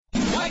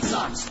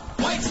Sox.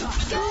 White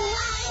Sox.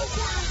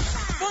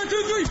 One,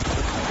 two, three.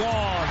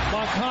 Gone.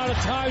 Moncada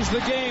ties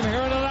the game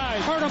here tonight.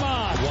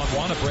 Pergamon.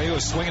 1-1. Abreu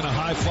is swinging a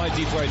high fly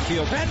deep right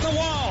field. At the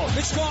wall.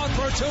 It's gone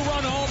for a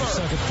two-run homer.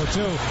 Second for two.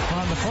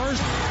 On the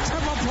first.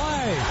 Triple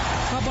play.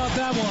 How about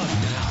that one?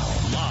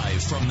 Now,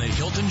 live from the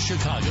Hilton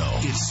Chicago,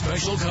 it's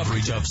special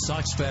coverage of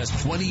Sox Fest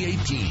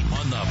 2018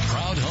 on the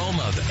proud home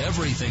of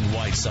everything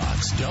White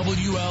Sox.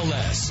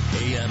 WLS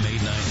AM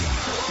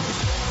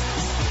 890.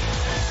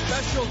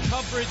 Special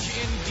coverage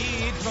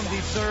indeed from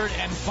the third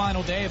and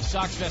final day of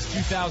Sox Fest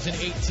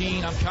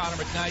 2018. I'm Connor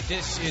McKnight.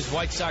 This is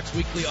White Sox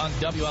Weekly on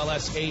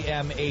WLS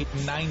AM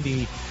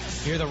 890.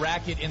 Hear the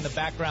racket in the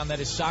background. That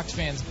is Sox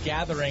fans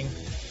gathering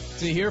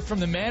to hear from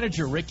the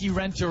manager, Ricky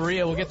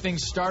Renteria. We'll get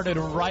things started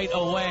right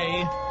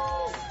away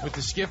with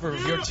the skipper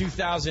of your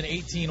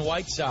 2018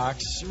 White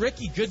Sox.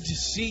 Ricky, good to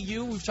see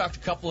you. We've talked a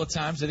couple of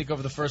times, I think,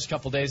 over the first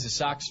couple of days of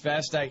Sox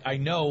Fest. I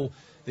know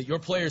that your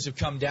players have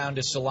come down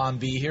to Salon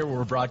B here, where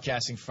we're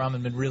broadcasting from,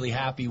 and been really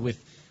happy with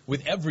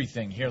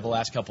everything here the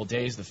last couple of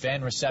days, the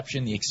fan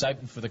reception, the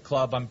excitement for the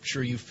club. I'm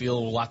sure you feel a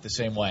lot the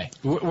same way.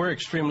 We're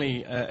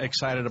extremely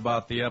excited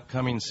about the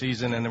upcoming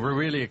season, and we're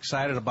really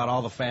excited about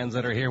all the fans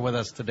that are here with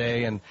us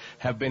today and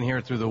have been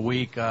here through the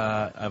week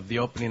of the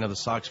opening of the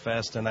Sox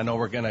Fest. And I know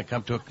we're going to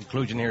come to a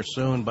conclusion here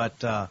soon,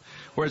 but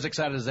we're as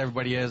excited as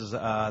everybody is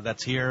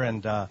that's here,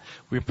 and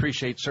we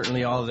appreciate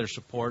certainly all of their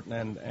support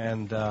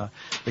and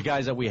the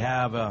guys that we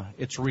have.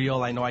 It's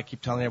real. I know I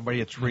keep telling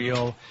everybody it's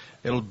real.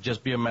 It'll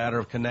just be a matter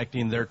of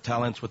connecting their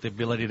talents with the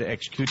ability to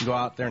execute and go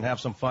out there and have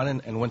some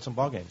fun and win some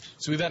ball games.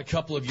 So we've had a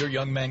couple of your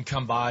young men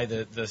come by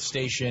the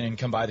station and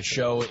come by the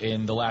show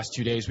in the last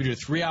 2 days. We did a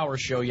 3-hour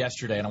show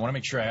yesterday, and I want to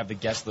make sure I have the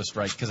guest list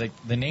right because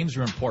the names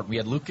are important. We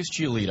had Lucas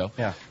Giolito.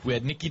 Yeah. We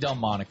had Nicky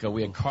Delmonico.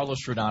 We had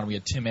Carlos Rodon. We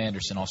had Tim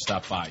Anderson all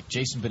stop by.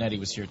 Jason Benetti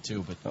was here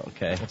too, but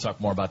okay, we'll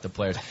talk more about the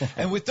players.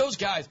 And with those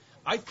guys,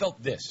 I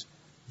felt this.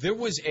 There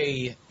was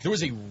a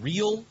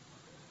real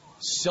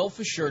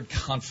self-assured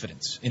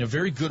confidence in a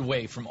very good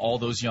way from all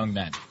those young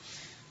men.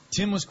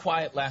 Tim was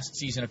quiet last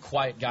season, a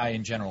quiet guy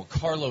in general.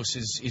 Carlos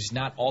is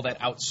not all that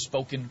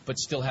outspoken, but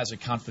still has a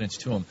confidence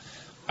to him.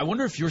 I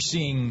wonder if you're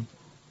seeing,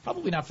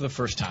 probably not for the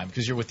first time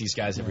because you're with these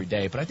guys every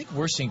day, but I think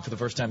we're seeing for the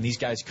first time these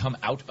guys come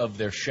out of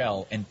their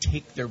shell and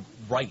take their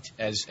right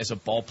as a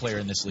ball player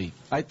in this league.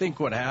 I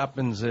think what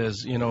happens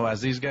is,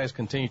 as these guys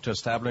continue to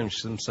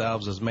establish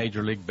themselves as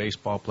Major League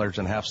Baseball players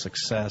and have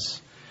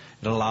success,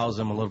 it allows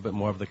them a little bit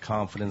more of the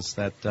confidence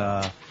that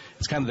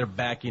it's kind of they're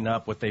backing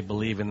up what they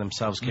believe in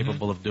themselves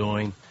capable of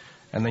doing.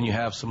 And then you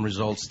have some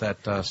results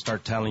that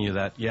start telling you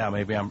that, yeah,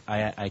 maybe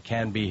I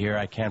can be here,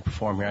 I can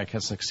perform here, I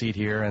can succeed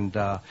here. And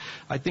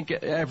I think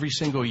every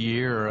single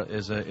year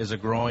is a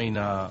growing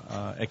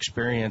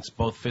experience,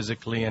 both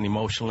physically and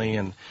emotionally.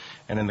 And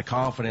in the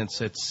confidence,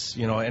 it's,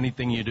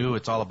 anything you do,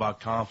 it's all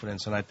about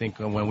confidence. And I think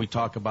when we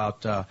talk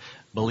about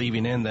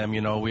believing in them,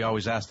 we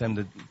always ask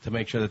them to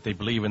make sure that they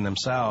believe in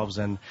themselves.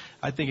 And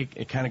I think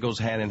it kind of goes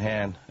hand in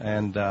hand.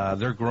 And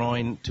they're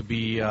growing to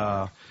be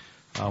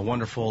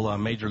wonderful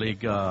Major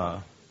League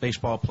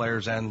baseball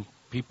players and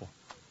people.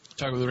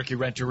 Talking with Ricky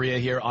Renteria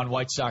here on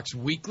White Sox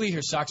Weekly,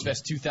 here Sox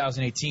Fest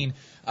 2018.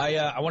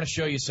 I want to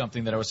show you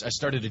something that I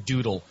started to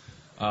doodle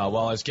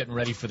while I was getting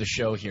ready for the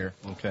show here.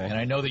 Okay. And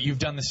I know that you've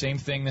done the same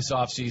thing this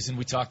offseason.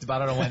 We talked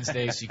about it on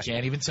Wednesday, so you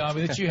can't even tell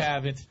me that you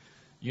haven't.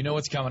 You know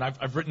what's coming.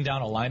 I've written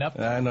down a lineup.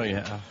 I know you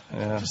have.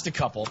 Yeah. Just a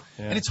couple.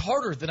 Yeah. And it's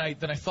harder than I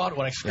thought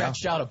when I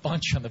scratched out a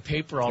bunch on the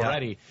paper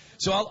already. Yeah.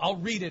 So I'll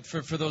read it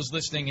for those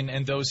listening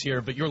and those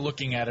here, but you're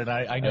looking at it.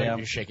 I know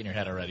you're shaking your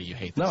head already. You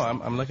hate this. No,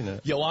 I'm looking at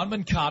it. Yoan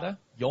Moncada,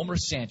 Yolmer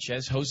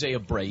Sanchez, Jose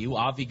Abreu,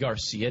 Avi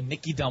Garcia,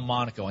 Nicky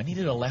Delmonico. I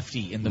needed a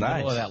lefty in the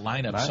middle of that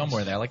lineup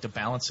somewhere there. I like to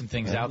balance some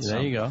things out.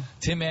 There you go.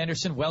 Tim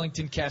Anderson,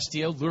 Wellington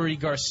Castillo, Lurie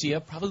Garcia,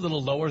 probably a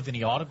little lower than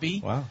he ought to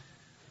be. Wow.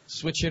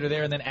 Switch hitter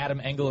there, and then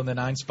Adam Engel in the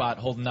 9 spot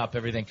holding up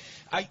everything.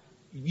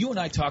 You and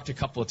I talked a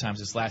couple of times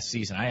this last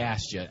season. I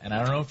asked you, and I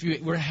don't know if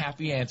you were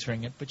happy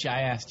answering it, but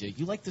I asked you.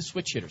 You like the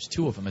switch hitters,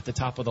 2 of them at the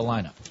top of the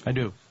lineup. I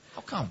do. How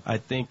come? I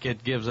think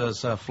it gives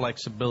us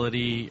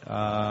flexibility.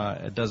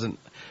 It doesn't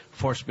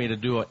force me to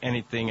do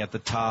anything at the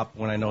top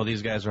when I know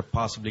these guys are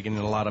possibly getting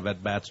a lot of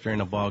at-bats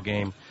during a ball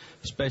game,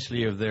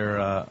 especially if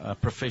they're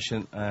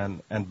proficient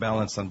and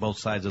balanced on both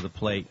sides of the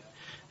plate.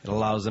 It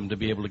allows them to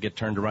be able to get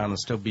turned around and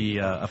still be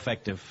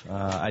effective.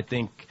 I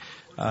think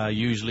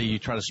usually you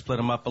try to split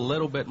them up a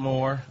little bit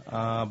more,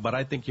 but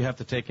I think you have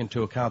to take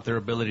into account their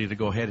ability to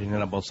go ahead and hit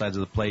on both sides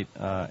of the plate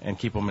and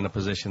keep them in a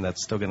position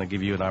that's still going to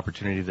give you an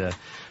opportunity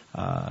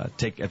to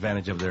take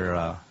advantage of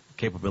their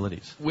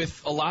capabilities.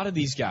 With a lot of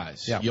these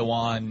guys,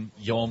 Yoan,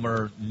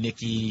 Yolmer,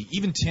 Nicky,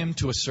 even Tim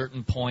to a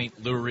certain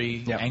point,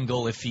 Lurie,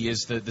 Engel if he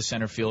is the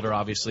center fielder,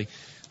 obviously,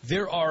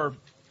 there are...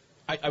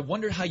 I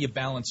wonder how you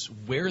balance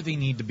where they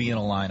need to be in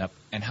a lineup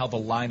and how the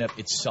lineup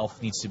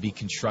itself needs to be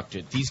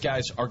constructed. These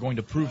guys are going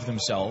to prove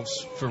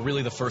themselves for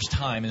really the first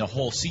time in a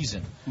whole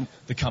season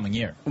the coming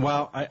year.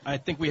 Well, I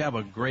think we have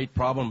a great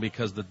problem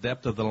because the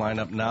depth of the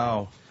lineup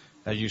now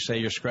as you say,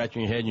 you're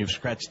scratching your head and you've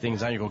scratched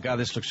things out. You go, God,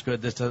 this looks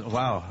good. This does,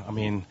 wow. I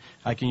mean,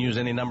 I can use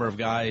any number of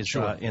guys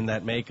in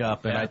that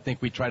makeup, and I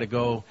think we try to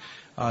go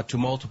to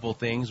multiple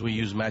things. We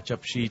use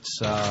matchup sheets.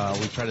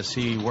 We try to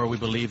see where we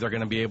believe they're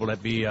going to be able to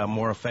be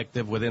more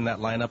effective within that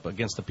lineup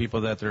against the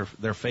people that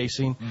they're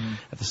facing.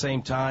 At the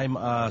same time,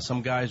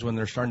 some guys, when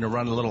they're starting to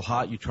run a little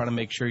hot, you try to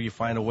make sure you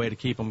find a way to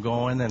keep them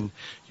going, and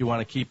you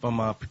want to keep them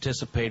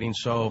participating.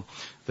 So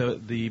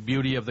the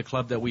beauty of the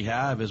club that we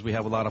have is we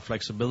have a lot of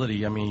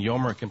flexibility. I mean,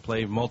 Yomer can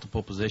play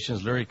multiple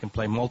positions. Lurie can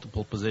play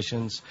multiple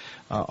positions.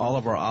 All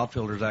of our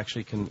outfielders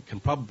actually can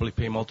probably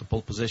play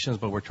multiple positions,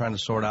 but we're trying to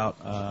sort out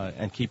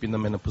and keeping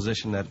them in a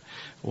position that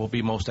will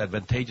be most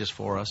advantageous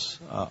for us,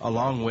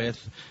 along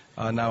with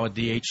now a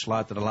DH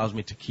slot that allows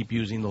me to keep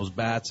using those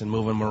bats and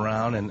move them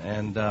around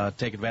and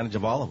take advantage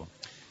of all of them.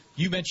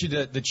 You mentioned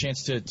the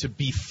chance to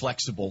be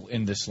flexible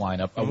in this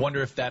lineup. I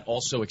wonder if that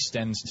also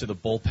extends to the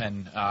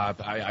bullpen.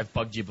 I've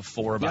bugged you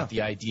before about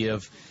the idea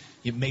of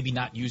maybe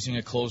not using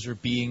a closer,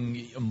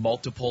 being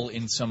multiple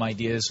in some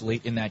ideas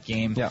late in that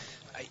game. Yeah.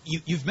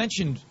 You've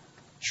mentioned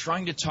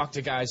trying to talk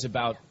to guys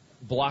about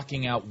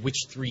blocking out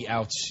which 3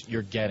 outs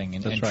you're getting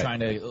and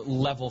trying to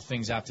level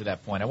things out to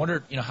that point. I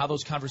wonder, how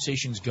those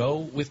conversations go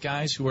with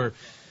guys who are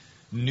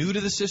new to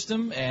the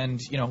system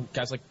and,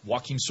 guys like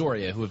Joaquin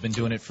Soria who have been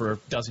doing it for a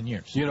dozen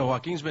years.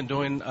 Joaquin's been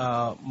doing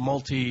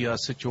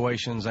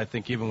multi-situations, I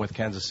think, even with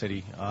Kansas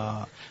City.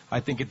 I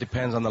think it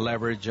depends on the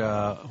leverage,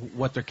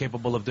 what they're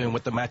capable of doing,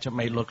 what the matchup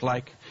may look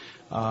like.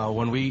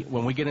 When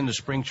we get into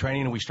spring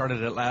training, and we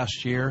started it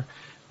last year,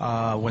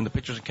 when the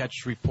pitchers and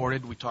catchers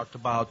reported, we talked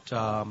about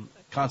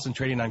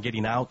concentrating on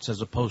getting outs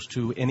as opposed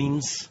to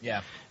innings.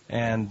 Yeah.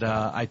 And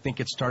I think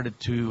it started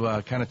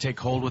to kind of take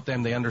hold with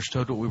them. They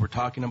understood what we were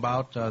talking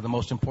about. The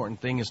most important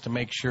thing is to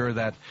make sure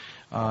that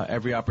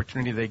every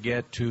opportunity they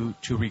get to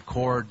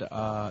record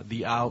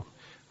the out,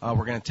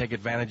 we're going to take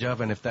advantage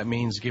of, and if that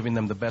means giving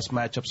them the best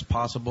matchups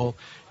possible,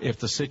 if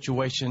the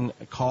situation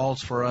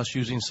calls for us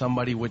using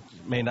somebody which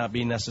may not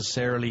be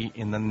necessarily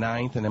in the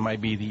 9th, and it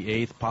might be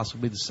the 8th,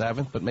 possibly the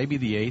 7th, but maybe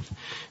the 8th,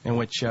 in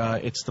which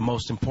it's the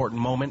most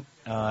important moment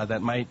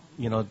that might,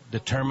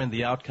 determine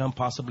the outcome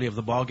possibly of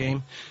the ball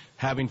game.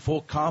 Having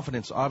full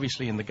confidence,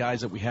 obviously, in the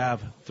guys that we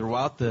have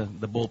throughout the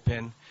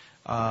bullpen,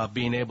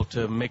 being able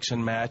to mix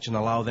and match and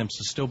allow them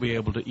to still be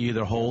able to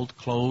either hold,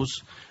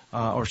 close,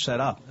 or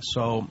set up.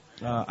 So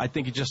I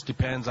think it just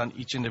depends on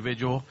each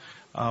individual.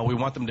 We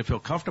want them to feel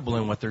comfortable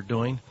in what they're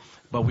doing,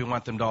 but we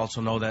want them to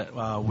also know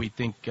that we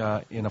think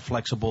in a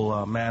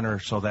flexible manner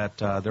so that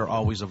they're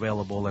always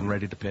available and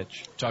ready to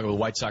pitch. Talking with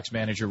White Sox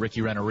manager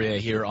Ricky Renteria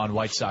here on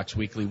White Sox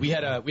Weekly. We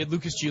had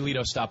Lucas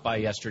Giolito stop by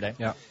yesterday.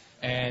 Yeah.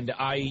 And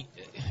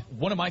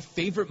one of my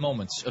favorite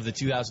moments of the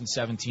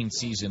 2017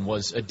 season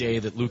was a day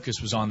that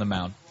Lucas was on the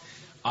mound.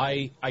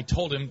 I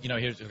told him,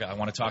 I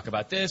want to talk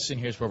about this, and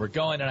here's where we're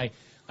going. And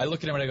I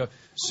look at him and I go,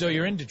 so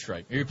you're in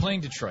Detroit, or you're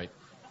playing Detroit.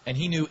 And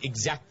he knew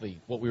exactly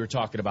what we were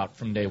talking about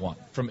from day one,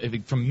 from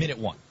minute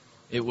one.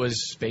 It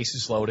was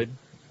bases loaded.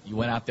 You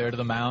went out there to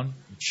the mound,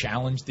 you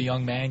challenged the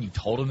young man, you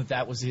told him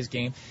that was his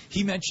game.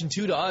 He mentioned,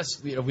 too, to us,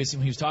 when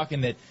he was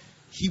talking, that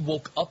he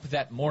woke up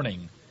that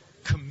morning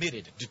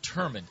committed,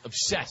 determined,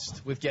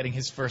 obsessed with getting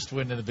his first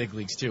win in the big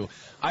leagues, too.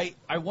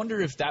 I wonder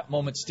if that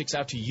moment sticks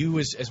out to you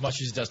as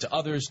much as it does to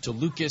others, to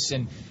Lucas,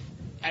 and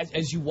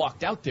as you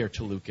walked out there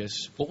to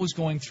Lucas, what was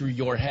going through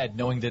your head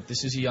knowing that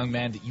this is a young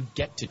man that you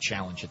get to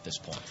challenge at this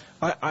point?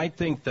 I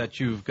think that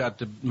you've got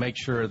to make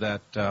sure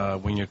that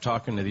when you're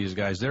talking to these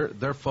guys,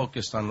 they're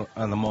focused on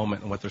the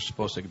moment and what they're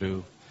supposed to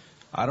do.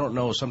 I don't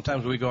know.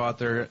 Sometimes we go out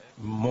there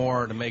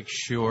more to make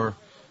sure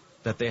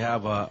that they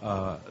have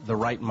the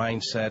right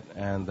mindset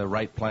and the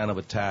right plan of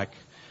attack.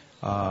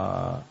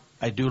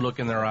 I do look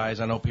in their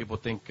eyes. I know people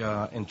think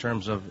in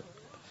terms of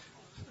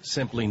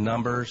simply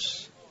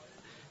numbers.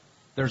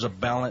 There's a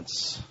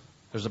balance.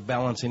 There's a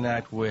balancing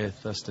act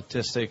with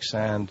statistics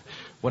and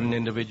what an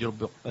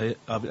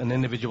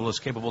individual is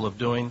capable of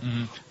doing.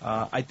 Mm-hmm.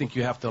 I think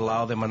you have to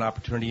allow them an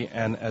opportunity.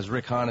 And as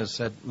Rick Hahn has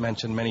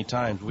mentioned many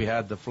times, we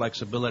had the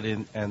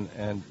flexibility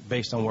and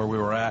based on where we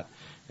were at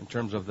in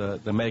terms of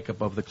the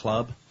makeup of the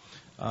club,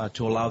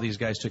 to allow these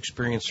guys to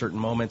experience certain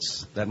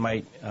moments that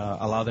might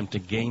allow them to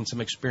gain some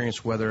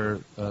experience,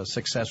 whether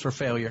success or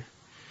failure,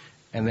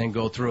 and then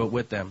go through it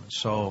with them.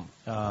 So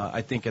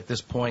I think at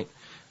this point,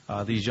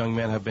 these young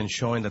men have been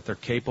showing that they're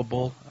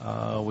capable.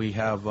 We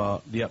have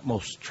the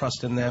utmost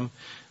trust in them,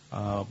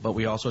 but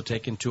we also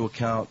take into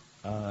account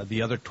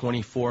the other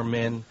 24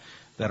 men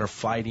that are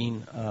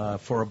fighting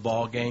for a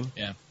ball game.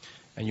 Yeah.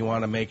 And you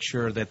want to make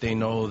sure that they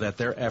know that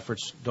their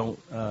efforts don't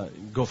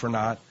go for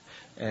naught.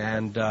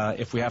 And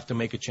if we have to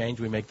make a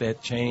change, we make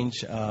that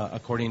change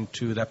according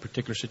to that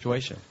particular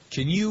situation.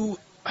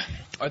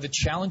 Are the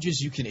challenges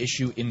you can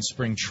issue in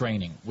spring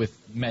training with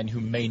men who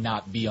may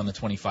not be on the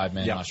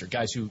 25-man roster,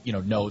 guys who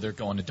know they're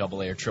going to AA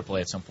or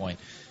AAA at some point?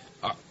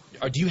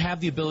 Do you have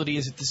the ability?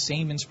 Is it the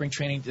same in spring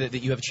training that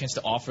you have a chance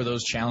to offer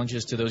those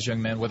challenges to those young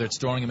men, whether it's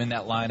throwing them in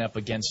that lineup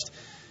against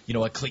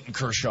a Clayton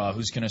Kershaw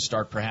who's going to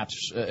start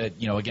perhaps,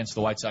 against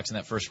the White Sox in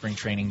that first spring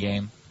training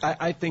game?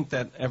 I think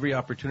that every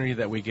opportunity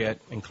that we get,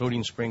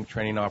 including spring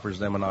training, offers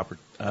them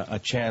a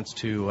chance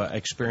to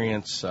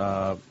experience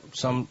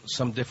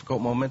some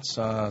difficult moments,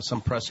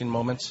 some pressing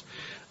moments.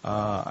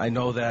 I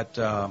know that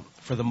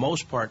for the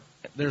most part,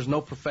 there's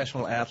no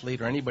professional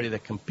athlete or anybody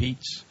that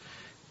competes,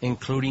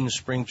 including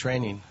spring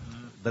training,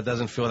 that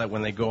doesn't feel that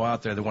when they go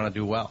out there they want to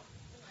do well.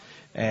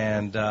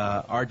 And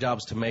our job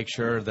is to make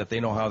sure that they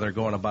know how they're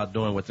going about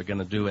doing what they're going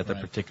to do at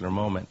that particular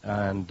moment.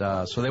 And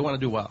so they want to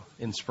do well.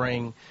 In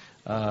spring,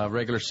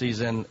 regular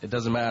season, it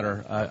doesn't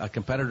matter. A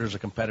competitor is a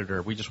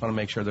competitor. We just want to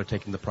make sure they're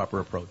taking the proper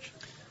approach.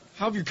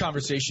 How have your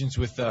conversations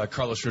with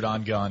Carlos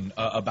Rodon gone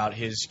about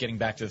his getting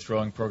back to the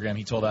throwing program?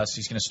 He told us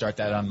he's going to start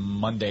that on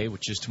Monday,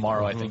 which is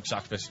tomorrow, I think.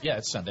 Yeah,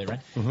 it's Sunday, right?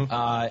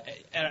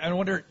 And I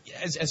wonder,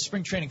 as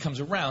spring training comes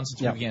around,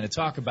 since we began to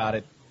talk about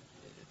it,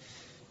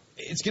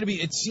 it's going to be,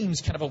 it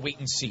seems, kind of a wait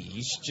and see.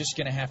 He's just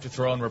going to have to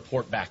throw and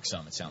report back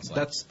some, it sounds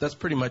like. That's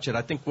pretty much it.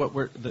 I think what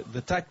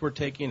the tack we're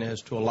taking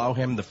is to allow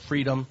him the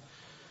freedom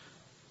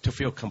to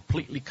feel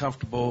completely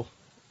comfortable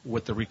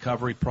with the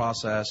recovery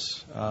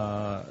process,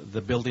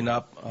 the building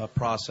up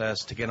process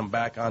to get him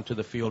back onto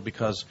the field,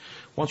 because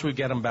once we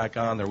get him back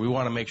on there, we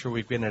want to make sure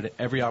we've given it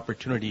every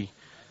opportunity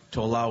to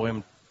allow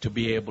him to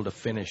be able to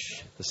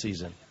finish the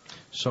season.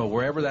 So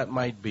wherever that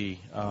might be,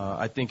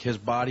 I think his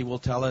body will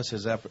tell us,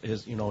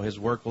 his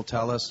work will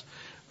tell us.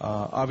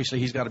 Obviously,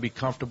 he's got to be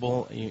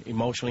comfortable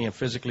emotionally and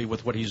physically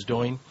with what he's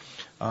doing.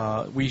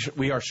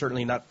 We are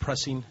certainly not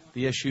pressing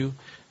the issue.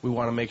 We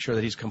want to make sure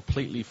that he's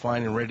completely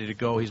fine and ready to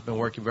go. He's been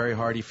working very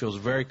hard. He feels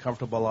very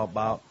comfortable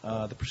about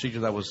the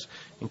procedure that was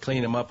in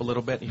cleaning him up a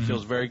little bit. He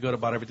feels very good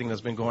about everything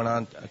that's been going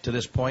on to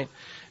this point,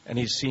 and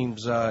he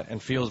seems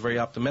and feels very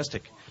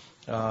optimistic.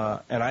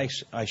 And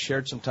I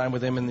shared some time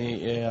with him in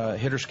the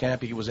hitters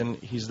camp.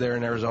 He's there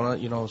in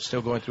Arizona,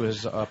 still going through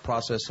his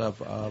process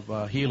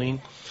of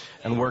healing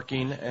and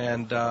working.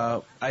 And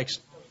I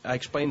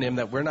explained to him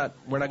that we're not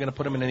going to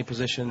put him in any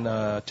position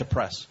to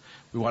press.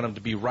 We want him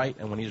to be right,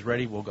 and when he's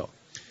ready, we'll go.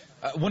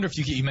 I wonder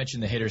if you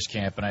mentioned the hitters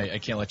camp, and I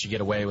can't let you get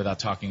away without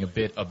talking a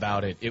bit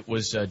about it. It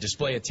was a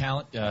display of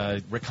talent.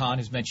 Rick Hahn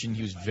has mentioned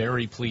he was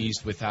very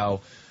pleased with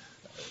how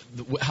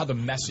the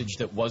message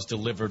that was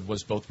delivered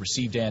was both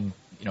received and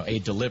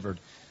delivered.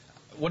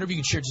 I wonder if you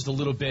can share just a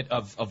little bit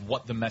of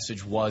what the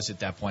message was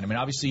at that point. I mean,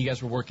 obviously you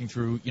guys were working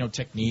through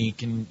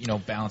technique and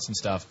balance and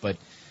stuff, but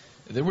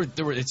there were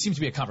it seems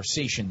to be a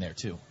conversation there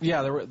too.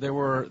 Yeah, there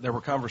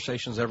were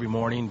conversations every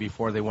morning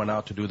before they went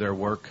out to do their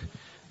work.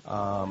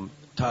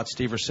 Todd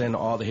Steverson,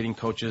 all the hitting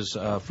coaches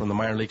from the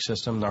minor league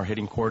system, our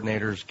hitting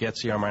coordinators,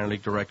 Getsy, our minor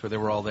league director, they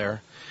were all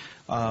there.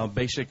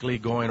 Basically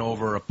going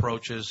over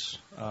approaches,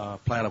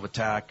 plan of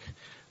attack,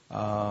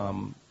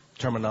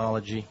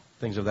 terminology,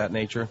 things of that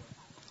nature,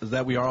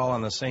 that we are all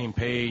on the same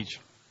page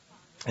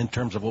in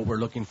terms of what we're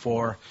looking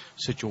for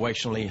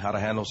situationally, how to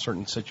handle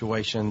certain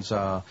situations.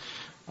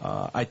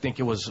 I think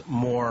it was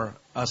more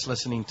us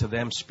listening to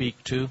them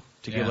speak to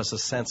give us a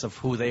sense of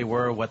who they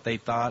were, what they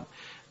thought.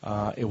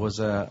 It was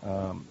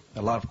a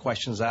lot of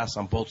questions asked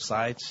on both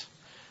sides.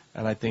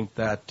 And I think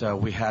that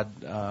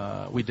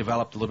we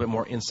developed a little bit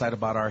more insight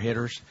about our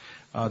hitters.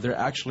 They're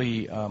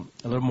actually a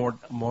little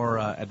more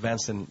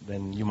advanced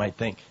than you might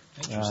think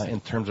in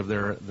terms of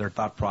their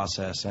thought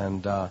process.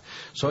 And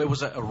so it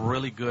was a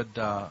really good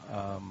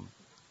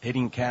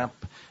hitting camp.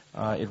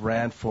 It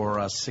ran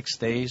for 6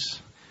 days.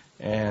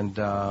 And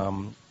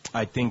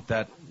I think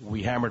that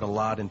we hammered a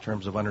lot in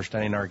terms of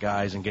understanding our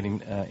guys and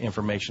getting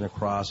information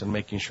across and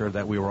making sure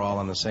that we were all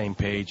on the same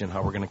page and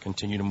how we're going to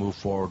continue to move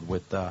forward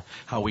with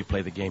how we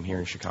play the game here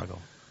in Chicago.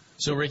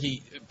 So,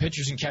 Ricky,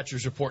 pitchers and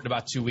catchers report in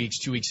about 2 weeks,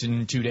 2 weeks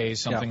and 2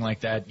 days, something like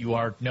that. You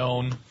are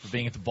known for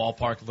being at the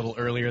ballpark a little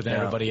earlier than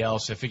everybody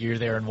else. I figure you're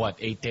there in,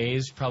 8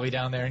 days, probably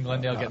down there in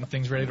Glendale getting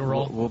things ready to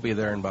roll? We'll be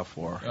there in about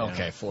 4.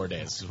 Okay, 4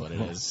 days is what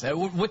it is.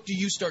 What do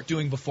you start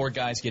doing before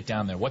guys get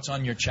down there? What's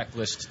on your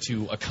checklist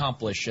to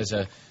accomplish as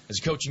a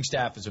coaching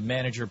staff, as a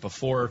manager,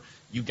 before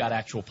you got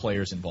actual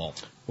players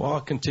involved? Well,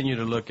 I'll continue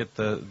to look at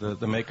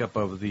the makeup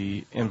of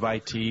the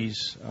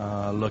invitees,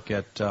 look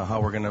at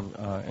how we're going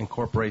to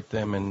incorporate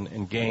them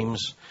in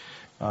games,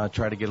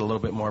 try to get a little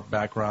bit more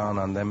background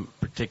on them,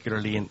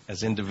 particularly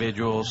as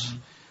individuals.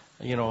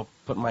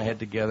 Put my head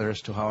together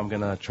as to how I'm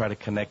going to try to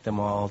connect them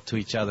all to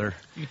each other.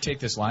 You can take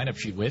this lineup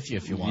sheet with you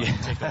if you want.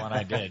 Take the one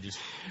I did. Just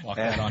walk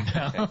that on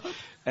down.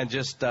 And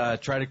just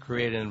try to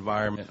create an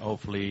environment,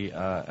 hopefully,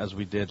 as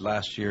we did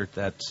last year,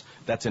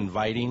 that's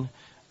inviting,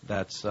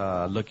 that's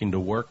looking to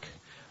work,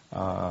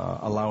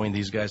 allowing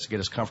these guys to get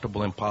as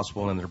comfortable as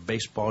possible in their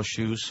baseball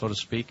shoes, so to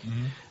speak,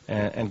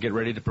 and get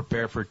ready to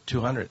prepare for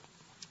 200.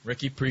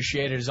 Ricky,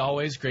 appreciate it as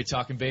always. Great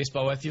talking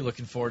baseball with you.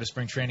 Looking forward to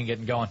spring training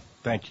getting going.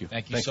 Thank you.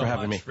 Thanks so for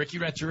having much. me. Ricky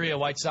Renteria,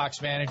 White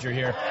Sox manager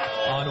here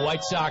on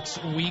White Sox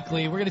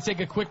Weekly. We're going to take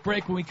a quick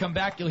break. When we come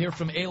back, you'll hear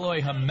from Eloy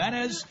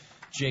Jimenez.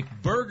 Jake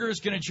Berger is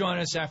going to join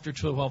us after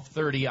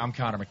 12:30. I'm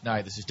Connor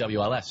McKnight. This is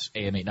WLS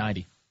AM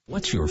 890.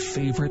 What's your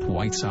favorite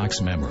White Sox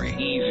memory?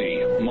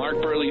 Easy.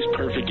 Mark Burley's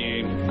perfect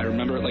game. I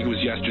remember it like it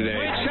was yesterday.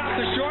 Great shot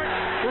to short.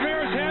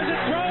 Ramirez has it,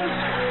 throws.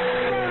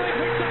 Burley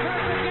picks the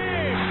perfect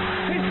game.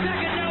 His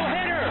second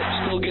no-hitter.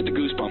 Still get the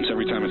goosebumps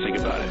every time I think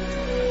about it.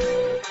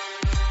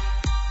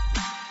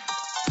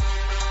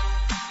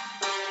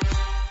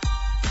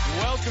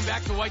 Welcome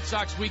back to White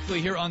Sox Weekly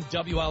here on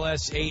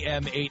WLS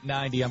AM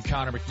 890. I'm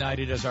Connor McKnight.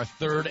 It is our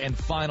third and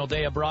final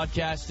day of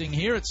broadcasting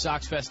here at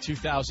SoxFest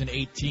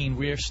 2018.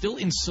 We are still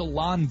in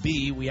Salon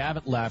B. We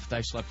haven't left. I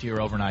slept here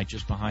overnight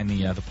just behind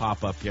the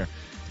pop-up here.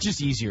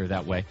 Just easier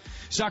that way.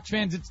 Sox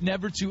fans, it's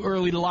never too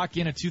early to lock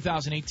in a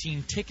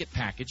 2018 ticket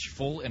package.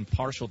 Full and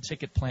partial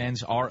ticket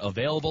plans are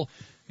available,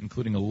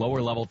 including a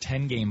lower-level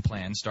 10-game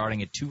plan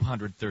starting at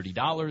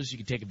 $230. You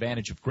can take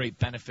advantage of great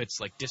benefits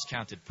like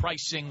discounted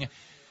pricing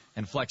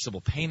and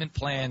flexible payment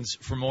plans.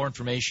 For more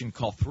information,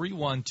 call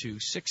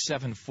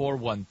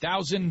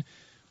 312-674-1000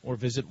 or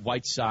visit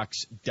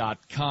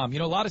whitesox.com. You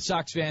know, a lot of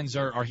Sox fans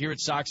are here at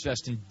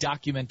SoxFest and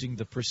documenting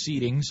the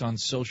proceedings on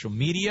social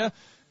media.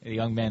 A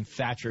young man,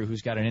 Thatcher,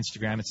 who's got an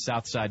Instagram at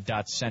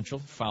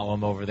southside.central. Follow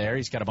him over there.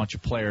 He's got a bunch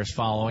of players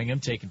following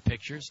him, taking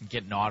pictures and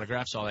getting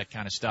autographs, all that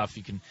kind of stuff.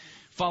 You can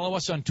follow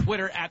us on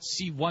Twitter at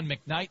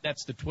C1McKnight.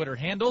 That's the Twitter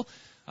handle.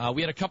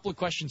 We had a couple of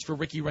questions for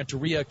Ricky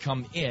Renteria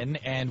come in,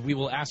 and we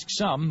will ask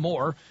some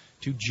more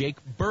to Jake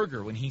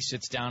Berger when he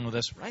sits down with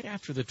us right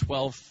after the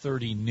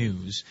 12:30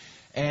 news.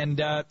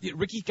 And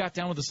Ricky got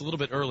down with us a little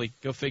bit early.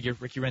 Go figure.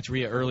 Ricky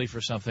Renteria early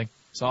for something.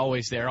 It's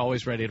always there,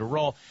 always ready to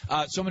roll.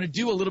 So I'm going to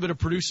do a little bit of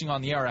producing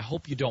on the air. I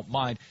hope you don't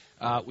mind.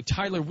 With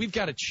Tyler, we've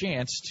got a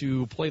chance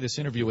to play this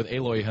interview with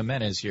Eloy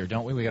Jimenez here,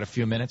 don't we? We got a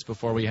few minutes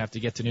before we have to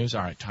get to news.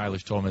 All right,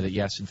 Tyler's told me that,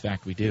 yes, in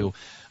fact, we do.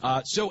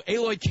 So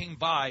Eloy came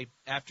by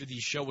after the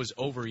show was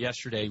over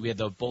yesterday. We had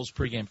the Bulls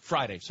pregame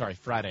Friday.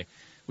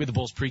 We had the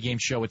Bulls pregame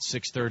show at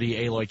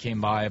 6:30. Eloy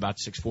came by about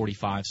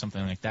 6:45,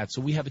 something like that.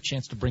 So we have a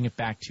chance to bring it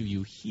back to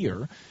you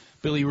here.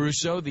 Billy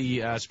Russo,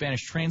 the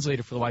Spanish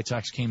translator for the White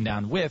Sox, came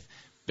down with.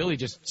 Billy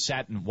just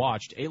sat and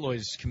watched.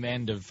 Eloy's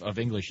command of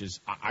English is,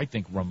 I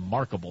think,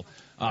 remarkable.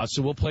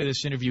 So we'll play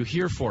this interview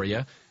here for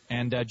you.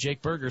 And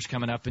Jake Berger's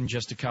coming up in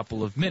just a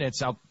couple of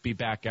minutes. I'll be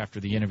back after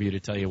the interview to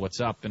tell you what's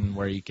up and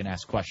where you can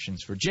ask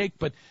questions for Jake.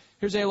 But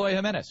here's Eloy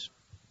Jimenez.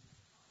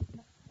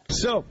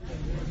 So,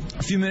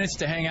 a few minutes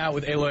to hang out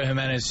with Eloy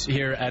Jimenez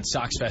here at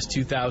SoxFest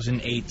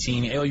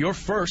 2018. Eloy, you're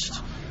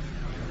first.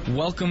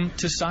 Welcome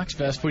to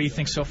SoxFest. What do you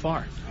think so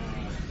far?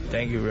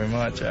 Thank you very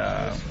much.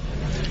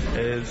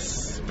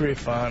 It's pretty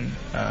fun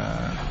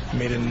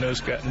meeting new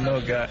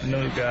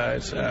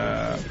guys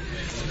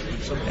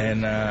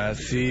and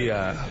see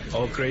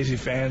all crazy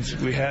fans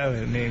we have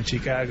in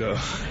Chicago.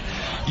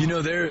 You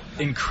know, they're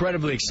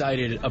incredibly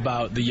excited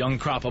about the young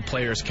crop of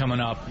players coming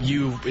up,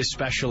 you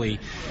especially.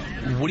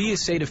 What do you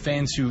say to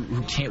fans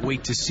who can't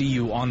wait to see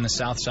you on the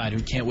South Side, who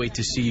can't wait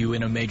to see you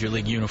in a Major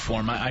League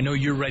uniform? I know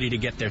you're ready to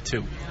get there,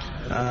 too.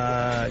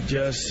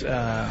 Just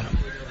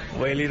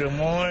wait a little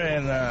more,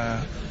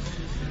 and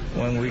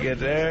when we get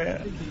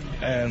there,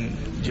 and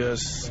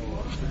just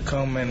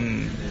come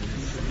and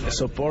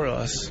support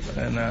us,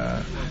 and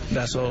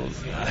that's all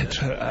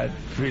I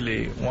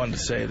really want to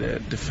say to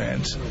the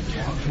fans.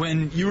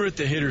 When you were at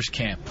the hitters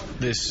camp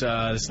this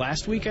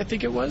last week, I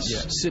think it was,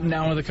 yeah, sitting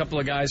down with a couple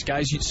of guys,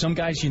 some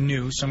guys you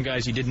knew, some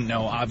guys you didn't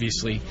know,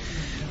 obviously.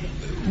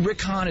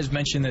 Rick Hahn has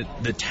mentioned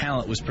that the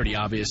talent was pretty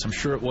obvious. I'm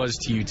sure it was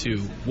to you,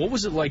 too. What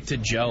was it like to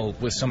gel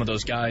with some of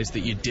those guys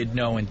that you did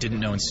know and didn't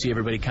know and see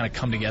everybody kind of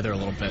come together a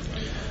little bit?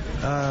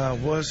 It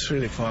was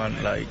really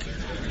fun, like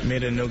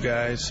meeting new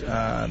guys.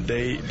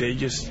 They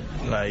just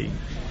like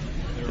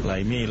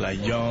me,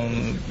 like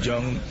young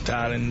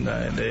talent.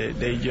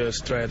 They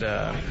just try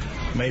to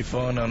make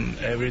fun on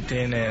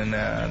everything, and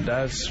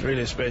that's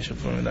really special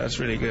for me. That's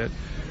really good.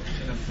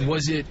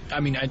 Was it, I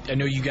mean, I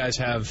know you guys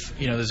have,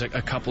 there's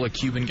a couple of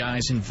Cuban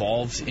guys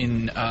involved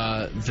in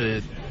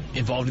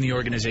the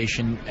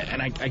organization,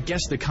 and I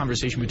guess the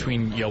conversation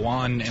between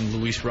Yohan and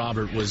Luis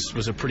Robert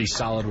was a pretty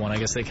solid one. I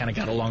guess they kind of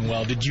got along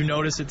well. Did you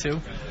notice it too?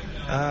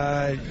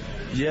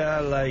 Yeah,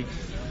 like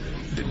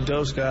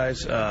those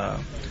guys are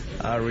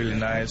really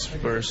nice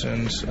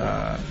persons,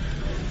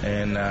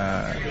 and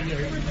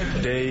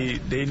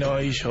they know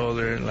each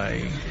other,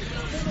 like,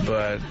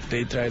 but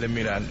they try to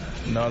meet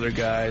other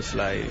guys,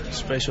 like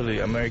especially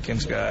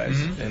Americans guys,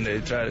 mm-hmm, and they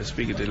try to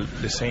speak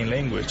the same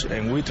language,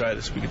 and we try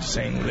to speak the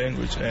same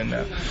language, and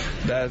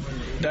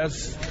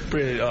that's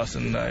pretty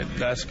awesome. Like,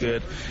 that's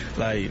good.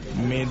 Like,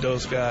 meet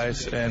those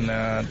guys and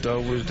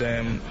talk with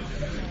them,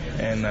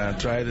 and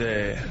try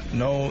to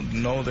know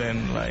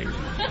them, like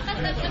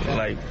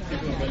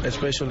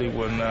especially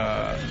when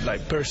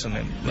like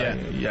personally, like,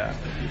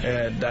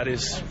 that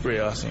is pretty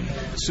awesome.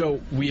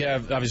 So we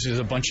have, obviously, there's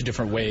a bunch of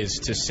different ways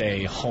to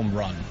say home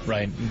run,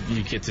 right?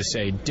 You get to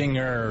say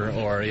dinger,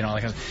 or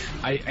like.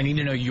 I need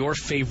to know your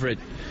favorite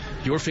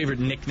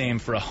nickname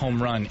for a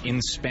home run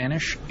in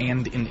Spanish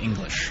and in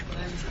English.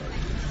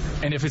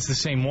 And if it's the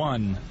same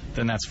one,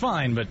 then that's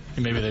fine, but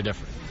maybe they're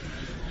different.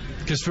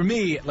 Because for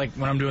me, like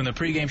when I'm doing the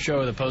pregame show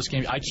or the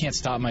postgame, I can't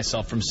stop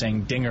myself from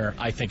saying dinger.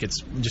 I think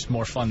it's just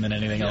more fun than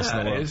anything else in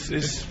the world.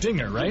 It's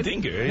dinger, right?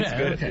 Dinger. It's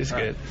good. Okay. It's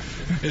good.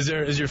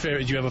 Is your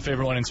favorite? Do you have a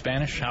favorite one in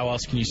Spanish? How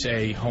else can you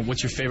say home?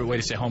 What's your favorite way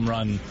to say home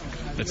run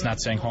that's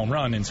not saying home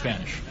run in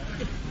Spanish?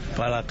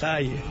 Pa la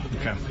calle.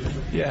 Okay.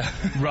 Yeah.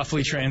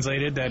 Roughly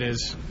translated, that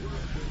is.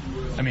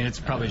 I mean, it's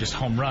probably just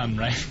home run,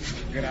 right?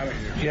 Get out of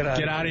here. Get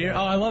out of here.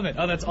 Oh, I love it.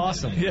 Oh, that's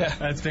awesome. Yeah.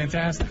 That's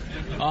fantastic.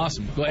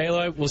 Awesome. Well,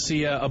 Aloy, we'll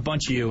see a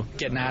bunch of you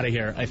getting out of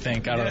here, I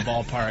think, out of the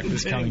ballpark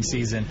this coming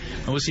season.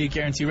 And we'll see you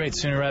guarantee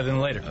rates sooner rather than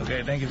later.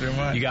 Okay, thank you very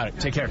much. You got it.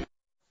 Take care.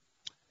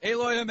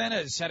 Aloy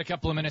Jimenez had a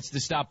couple of minutes to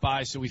stop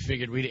by, so we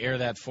figured we'd air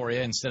that for you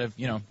instead of,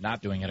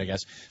 not doing it, I guess.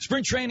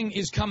 Spring training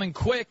is coming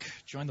quick.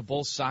 Join the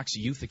Bulls Sox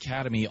Youth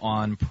Academy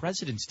on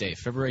President's Day,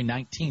 February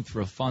 19th,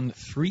 for a fun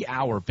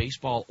 3-hour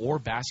baseball or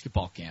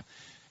basketball camp.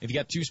 If you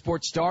got 2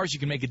 sports stars, you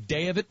can make a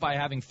day of it by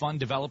having fun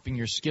developing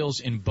your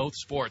skills in both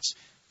sports.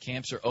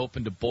 Camps are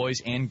open to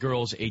boys and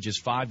girls ages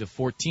 5 to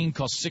 14.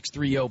 Call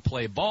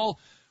 630-PLAY-BALL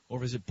or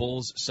visit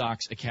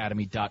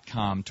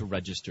bullssoxacademy.com to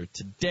register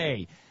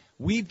today.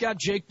 We've got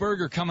Jake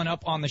Berger coming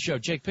up on the show.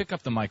 Jake, pick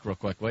up the mic real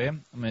quick, will you?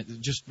 I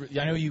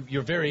know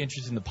you're very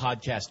interested in the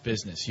podcast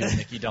business. You and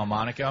Nicky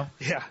Delmonico?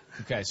 Yeah.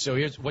 Okay, so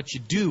here's what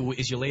you do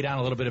is you lay down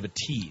a little bit of a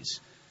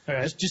tease. All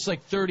right. Just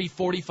like 30,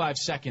 45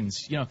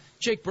 seconds.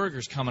 Jake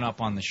Berger's coming up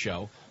on the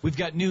show. We've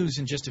got news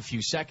in just a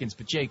few seconds,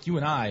 but Jake, you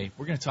and I,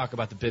 we're going to talk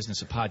about the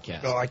business of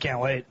podcasts. Oh, I can't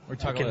wait. We're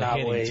talking about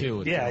hitting,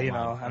 too. Yeah,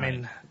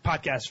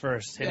 podcast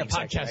first. Yeah,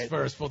 podcast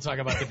first. We'll talk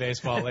about the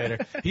baseball later.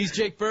 He's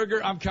Jake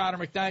Berger. I'm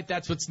Connor McKnight.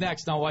 That's what's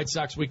next on White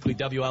Sox Weekly,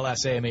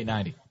 WLS AM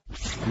 890.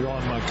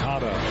 Yohan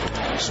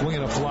Moncada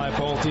swinging a fly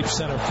ball deep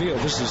center field.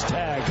 This is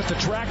tagged. But the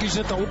track is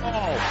at the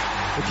wall.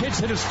 The kid's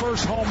hit his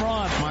first home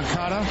run.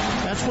 Moncada,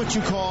 that's what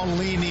you call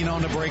leaning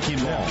on the breaking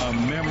ball. Yeah. A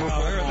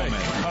memorable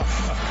moment.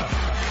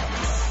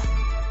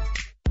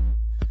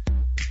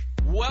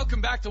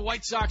 Welcome back to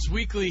White Sox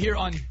Weekly here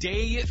on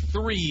day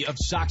 3 of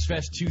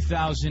SoxFest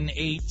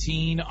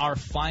 2018. Our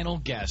final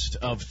guest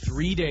of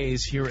 3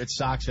 days here at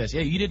SoxFest.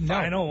 Yeah, you didn't know.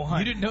 I know.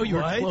 You didn't know you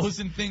were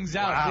closing things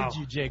out, did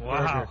you, Jake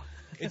Berger?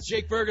 It's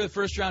Jake Berger, the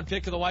first-round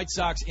pick of the White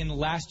Sox in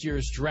last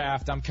year's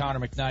draft. I'm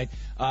Connor McKnight.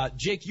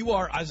 Jake, you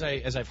are, as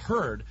I've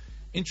heard,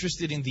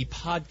 interested in the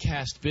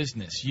podcast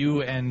business.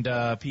 You and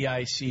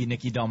PIC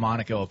Nicky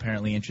Delmonico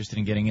apparently interested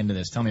in getting into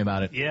this. Tell me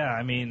about it. Yeah,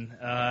 I mean,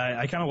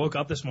 I kind of woke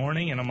up this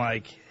morning and I'm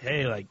like,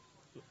 hey,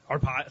 our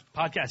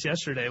podcast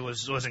yesterday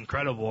was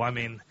incredible. I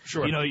mean,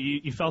 sure.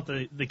 You felt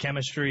the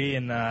chemistry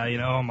and,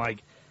 I'm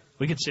like,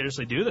 we could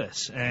seriously do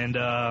this. And,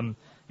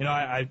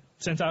 I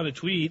sent out a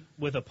tweet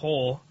with a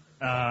poll.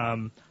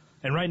 And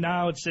right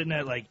now it's sitting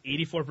at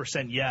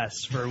 84%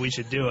 yes for we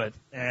should do it.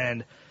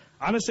 And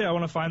honestly, I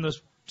want to find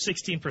those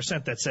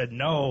 16% that said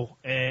no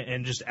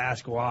and just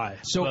ask why.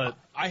 So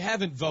I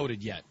haven't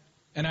voted yet.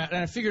 And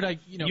I figured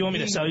You want me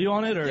to sell you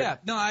on it? Or? Yeah.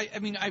 No, I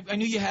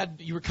knew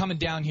you were coming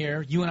down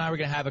here. You and I were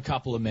going to have a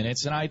couple of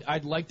minutes, and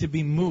I'd like to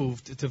be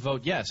moved to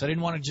vote yes. I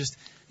didn't want to just,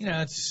 it's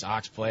a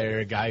Sox player,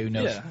 a guy who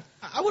knows. Yeah.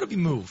 I want to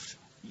be moved.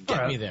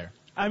 Get me there.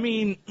 I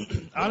mean,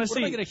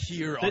 honestly, what am I going to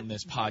hear on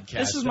this podcast?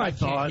 This is my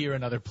thought. I can't hear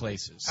in other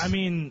places. I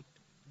mean,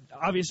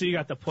 obviously you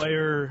got the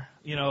player,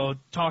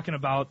 talking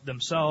about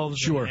themselves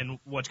sure. and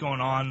what's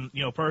going on,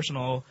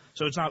 personal.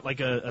 So it's not like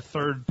a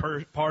third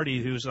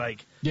party who's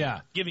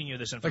giving you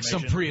this information.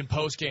 Like some pre and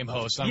post game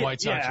host on White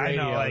Sox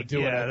Radio, I know,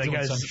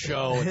 doing some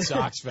show at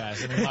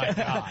SoxFest. I mean, my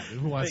God,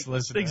 who wants to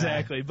listen?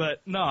 Exactly, but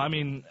no, I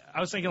mean,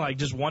 I was thinking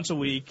just once a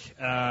week.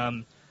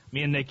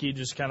 Me and Nicky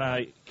just kind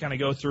of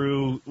go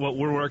through what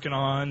we're working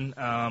on,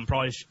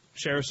 probably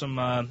share some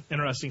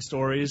interesting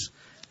stories,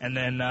 and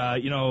then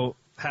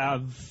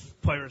have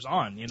players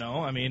on.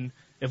 I mean,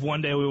 if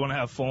one day we want to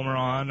have Fulmer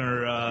on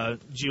or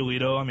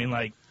Giolito, I mean,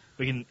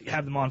 we can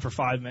have them on for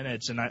 5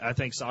 minutes, and I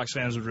think Sox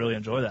fans would really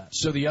enjoy that.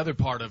 So the other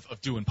part of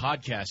doing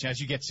podcasts,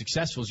 as you get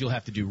successful, is you'll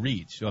have to do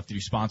reads. You'll have to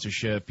do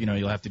sponsorship.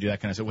 You'll have to do that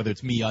kind of stuff, whether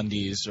it's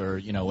MeUndies or,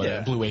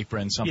 Blue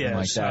Apron, something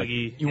like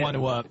Snuggie, that. You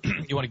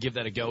want to give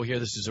that a go here?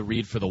 This is a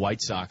read for the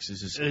White Sox.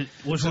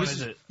 Which one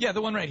is it? Yeah,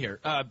 the one right here.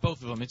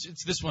 Both of them.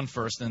 It's this one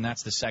first, and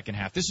that's the second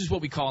half. This is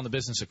what we call in the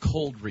business a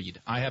cold read.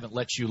 I haven't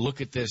let you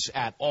look at this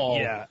at all.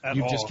 Yeah,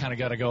 You've just kind of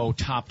got to go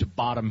top to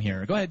bottom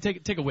here. Go ahead,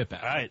 take a whip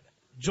out. All right.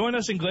 Join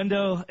us in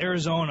Glendale,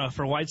 Arizona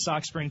for White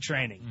Sox spring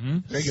training. Mm-hmm.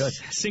 Very good.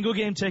 Single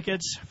game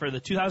tickets for the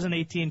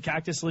 2018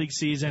 Cactus League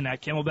season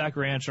at Camelback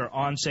Ranch are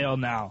on sale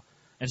now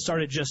and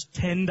start at just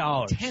 $10.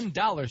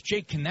 $10.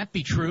 Jake, can that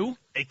be true?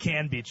 It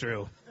can be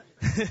true.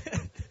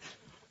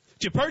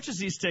 To purchase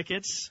these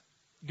tickets,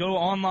 go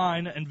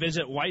online and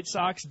visit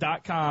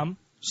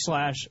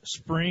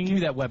whitesox.com/spring. Give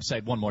me that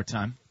website one more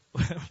time.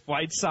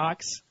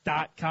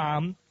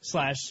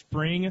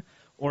 whitesox.com/spring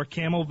or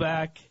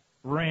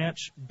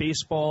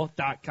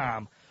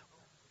CamelbackRanchBaseball.com.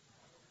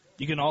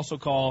 You can also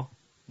call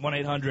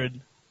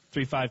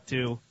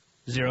 1-800-352-8255.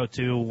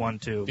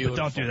 0212. But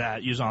don't do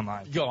that. Use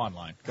online. Go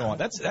online. Go on.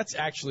 That's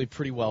actually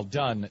pretty well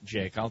done,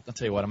 Jake. I'll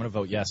tell you what. I'm going to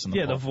vote yes on the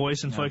poll. The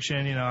voice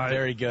inflection,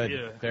 very good.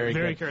 Yeah, very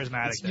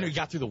charismatic. You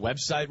got through the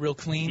website real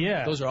clean.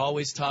 Yeah. Those are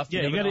always tough.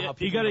 Yeah, you got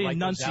to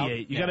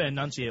enunciate. You got to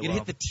enunciate. You got to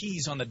hit the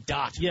T's on the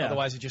dot. Yeah.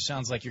 Otherwise, it just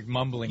sounds like you're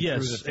mumbling through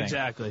the thing.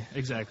 Exactly.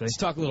 Let's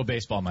talk a little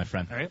baseball, my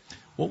friend. All right.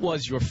 What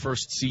was your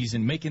first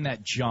season making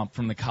that jump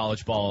from the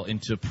college ball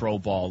into pro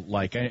ball?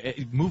 Like,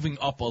 moving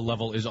up a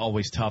level is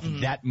always tough.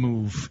 Mm-hmm. That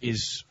move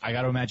is, I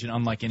got to imagine,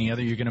 unlike any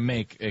other you're going to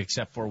make,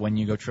 except for when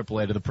you go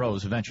AAA to the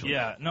pros eventually.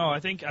 Yeah, no, I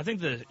think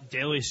the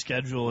daily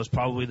schedule is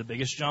probably the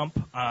biggest jump.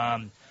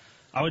 I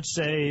would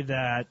say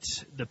that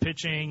the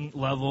pitching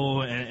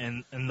level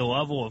and the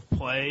level of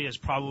play is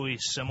probably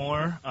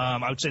similar.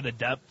 I would say the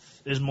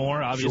depth is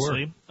more,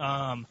 obviously.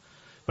 Sure.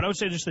 But I would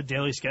say just the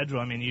daily schedule.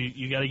 I mean,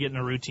 you got to get in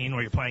a routine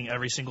where you're playing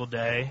every single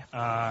day.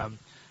 I'm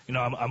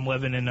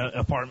living in an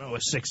apartment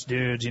with 6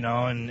 dudes,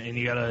 and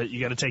you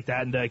gotta take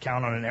that into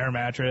account on an air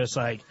mattress.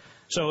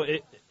 So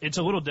it's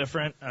a little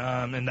different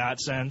in that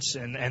sense,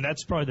 and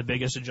that's probably the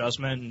biggest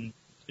adjustment. And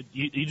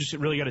you just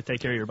really got to take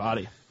care of your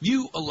body.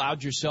 You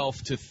allowed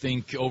yourself to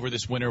think over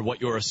this winter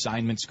what your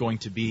assignment's going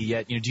to be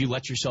yet? Do you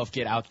let yourself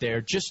get out there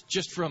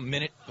just for a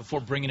minute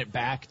before bringing it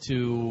back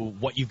to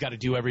what you've got to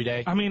do every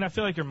day? I mean, I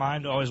feel like your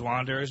mind always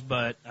wanders,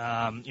 but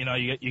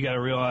you got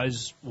to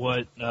realize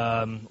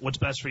what's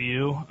best for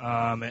you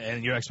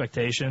and your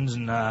expectations.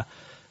 And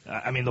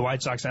I mean, the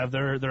White Sox have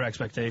their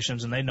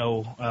expectations, and they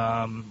know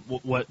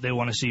what they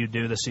want to see you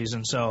do this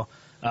season. So,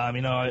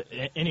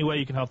 any way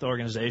you can help the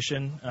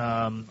organization,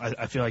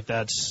 I feel like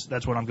that's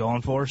what I'm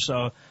going for.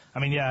 So, I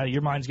mean, yeah,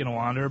 your mind's going to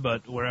wander,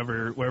 but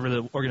wherever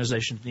the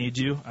organization needs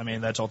you, I mean,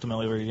 that's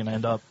ultimately where you're going to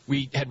end up.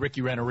 We had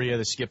Ricky Renneria,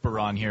 the skipper,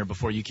 on here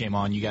before you came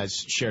on. You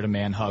guys shared a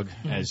man hug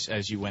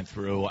as you went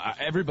through.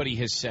 Everybody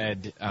has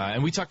said,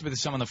 and we talked about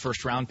this some on the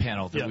first round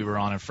panel that we were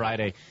on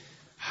Friday,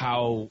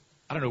 how,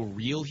 I don't know,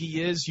 real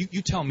he is.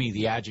 You tell me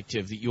the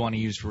adjective that you want to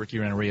use for Ricky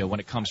Renneria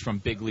when it comes from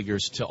big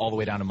leaguers to all the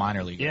way down to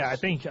minor leaguers. Yeah, I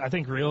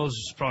think real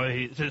is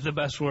probably the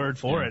best word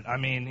for it. I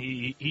mean,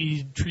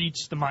 he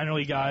treats the minor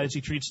league guys,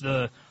 he treats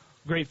the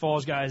Great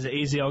Falls guys, the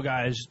AZL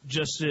guys,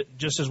 just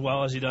as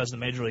well as he does the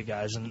major league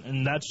guys,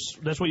 and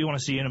that's what you want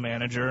to see in a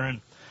manager. And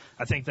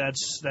I think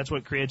that's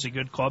what creates a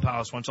good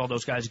clubhouse once all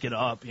those guys get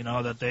up.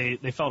 That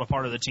they felt a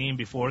part of the team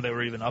before they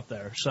were even up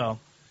there. So.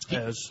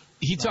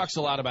 He talks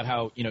a lot about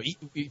how,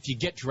 if you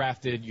get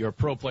drafted, you're a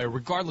pro player,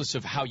 regardless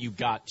of how you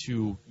got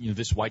to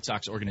this White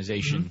Sox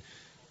organization,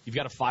 you've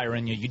got a fire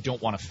in you. You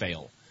don't want to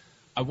fail.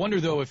 I wonder,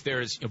 though, if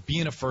there's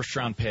being a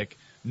first-round pick,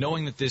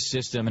 knowing that this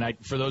system, and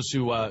for those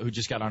who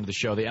just got onto the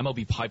show, the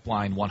MLB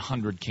Pipeline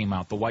 100 came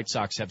out. The White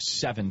Sox have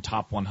 7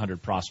 top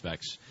 100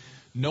 prospects.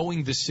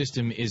 Knowing the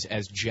system is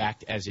as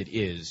jacked as it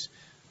is,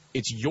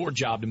 it's your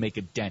job to make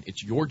a dent.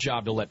 It's your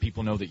job to let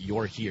people know that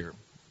you're here.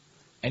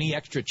 Any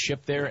extra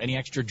chip there? Any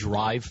extra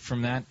drive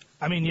from that?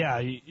 I mean,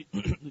 yeah,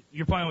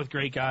 you're playing with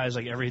great guys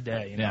like every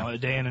day,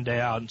 day in and day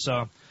out. And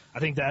so I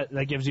think that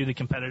gives you the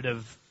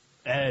competitive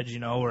edge,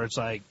 where it's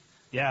like,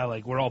 yeah,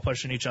 like we're all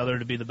pushing each other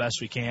to be the best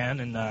we can.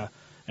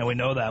 And we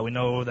know that. We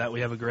know that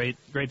we have a great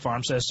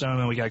farm system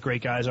and we got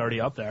great guys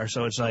already up there.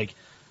 So it's like,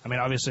 I mean,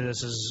 obviously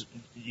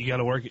you got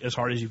to work as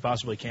hard as you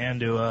possibly can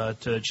to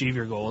achieve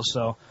your goals.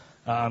 So,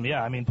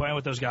 yeah, I mean, playing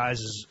with those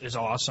guys is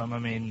awesome. I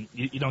mean,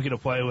 you don't get to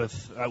play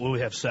with, we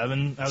have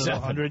 7 out of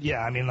 100? Yeah,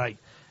 I mean,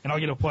 and I'll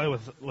get to play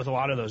with a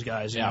lot of those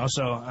guys, you know?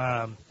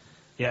 So,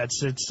 yeah,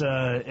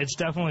 it's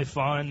definitely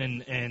fun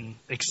and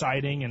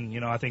exciting,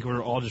 and, I think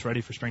we're all just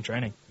ready for spring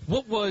training.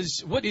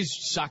 What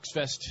is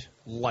SoxFest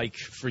like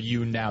for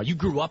you now? You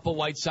grew up a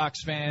White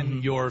Sox fan. Mm-hmm.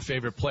 Your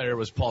favorite player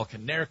was Paul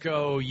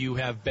Konerko. You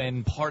have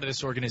been part of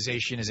this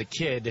organization as a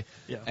kid,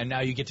 and now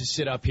you get to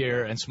sit up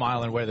here and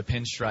smile and wear the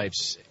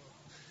pinstripes.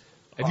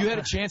 Have you had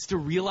a chance to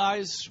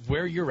realize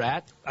where you're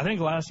at? I think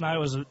last night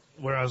was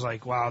where I was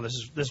like, wow,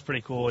 this is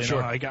pretty cool. You know,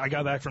 I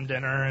got back from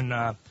dinner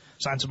and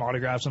signed some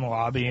autographs in the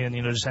lobby and,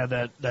 just had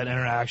that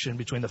interaction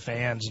between the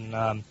fans. And,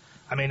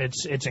 I mean,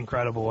 it's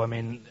incredible. I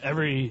mean,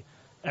 every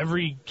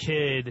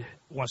kid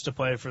wants to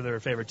play for their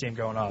favorite team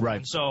growing up. Right.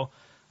 And so,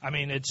 I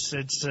mean, it's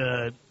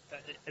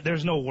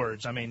there's no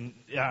words. I mean,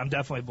 yeah, I'm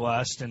definitely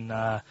blessed,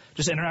 and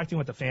just interacting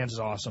with the fans is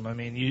awesome. I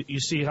mean, you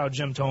see how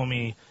Jim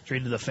Thome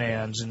treated the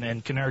fans,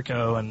 and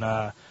Konerko, and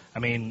I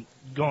mean,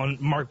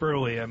 Mark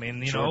Burley. I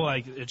mean, you know,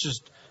 like it's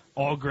just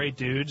all great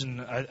dudes, and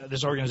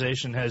this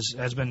organization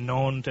has been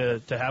known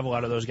to have a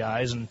lot of those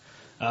guys, and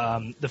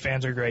the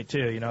fans are great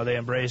too. They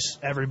embrace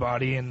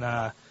everybody,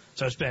 and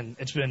so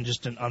it's been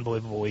just an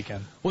unbelievable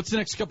weekend. What's the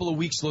next couple of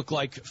weeks look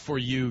like for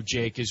you,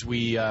 Jake, as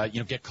we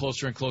get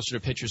closer and closer to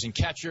pitchers and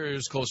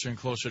catchers, closer and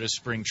closer to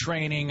spring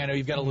training? I know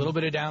you've got a little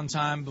bit of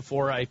downtime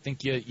before I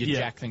think you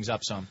jack things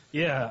up some.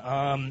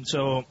 Yeah.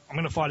 So I'm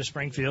going to fly to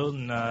Springfield,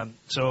 and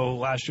so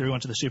last year we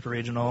went to the Super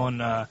Regional, and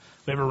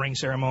we have a ring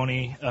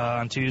ceremony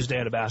on Tuesday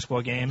at a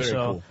basketball game. Very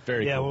cool.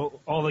 Very cool.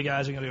 All the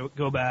guys are going to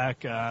go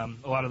back, a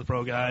lot of the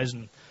pro guys,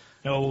 and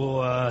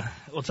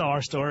we'll tell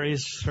our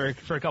stories for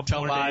a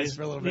couple more days.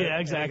 For a little bit. Yeah,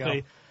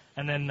 exactly.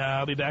 And then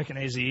I'll be back in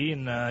AZ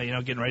and,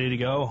 getting ready to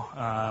go.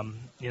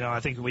 I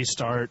think we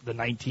start the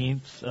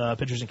 19th,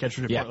 pitchers and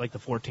catchers report like the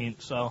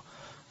 14th. So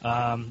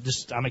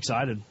I'm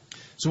excited.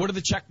 So what are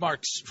the check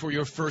marks for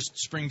your first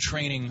spring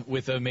training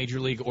with a major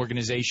league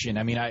organization?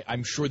 I mean,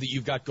 I'm sure that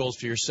you've got goals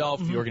for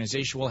yourself. The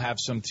organization will have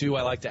some too.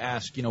 I like to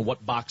ask,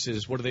 what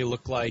boxes, what do they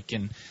look like?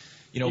 And,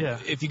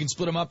 if you can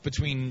split them up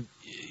between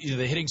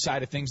the hitting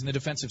side of things and the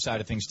defensive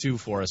side of things too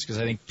for us, because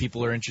I think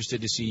people are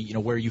interested to see,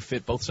 where you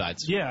fit both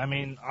sides. Yeah, I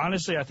mean,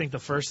 honestly, I think the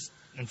first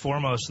and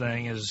foremost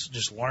thing is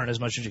just learn as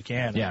much as you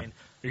can. Yeah. I mean,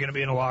 you're going to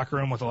be in a locker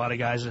room with a lot of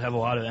guys that have a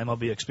lot of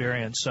MLB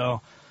experience.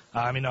 So,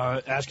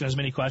 asking as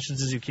many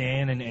questions as you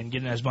can and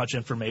getting as much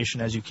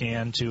information as you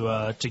can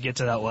to get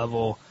to that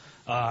level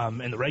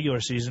in the regular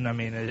season,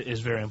 is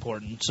very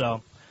important.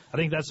 So I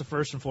think that's the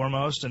first and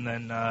foremost. And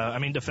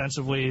then,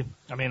 defensively,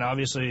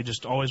 obviously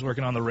just always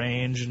working on the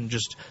range and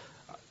just,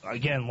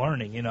 again,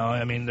 learning,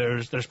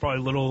 there's probably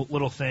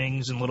little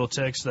things and little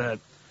ticks that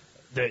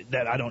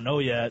I don't know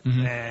yet.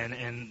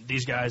 And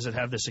these guys that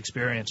have this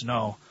experience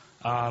know.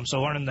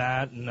 So learning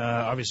that, and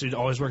obviously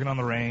always working on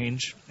the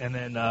range, and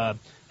then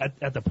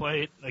at the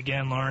plate,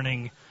 again,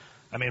 learning,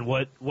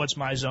 what's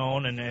my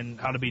zone and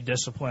how to be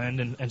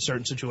disciplined in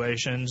certain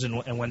situations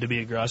and when to be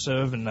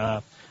aggressive. And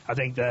I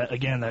think that,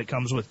 again, that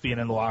comes with being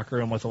in the locker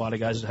room with a lot of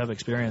guys that have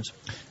experience.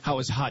 How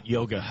has hot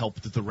yoga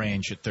helped the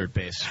range at third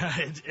base?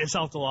 It's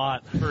helped a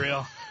lot, for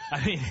real.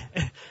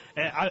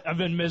 I've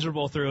been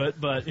miserable through it,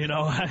 but,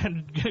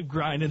 I'm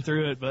grinding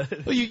through it.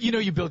 But well,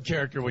 you build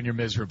character when you're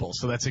miserable,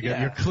 so that's a good.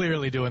 You're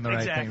clearly doing the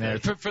right thing there.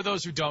 For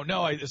those who don't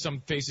know,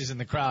 some faces in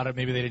the crowd,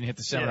 maybe they didn't hit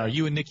the seminar.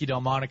 You and Nicky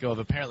Delmonico have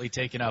apparently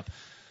taken up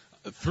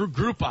through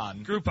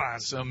Groupon,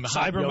 some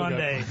Cyber yoga.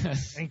 Monday,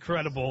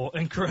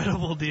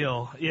 incredible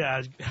deal.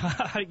 Yeah,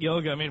 hot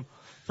yoga.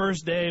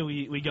 First day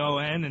we go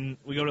in and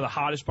we go to the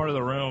hottest part of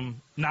the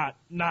room, not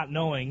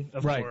knowing,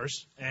 of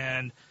course,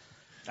 and.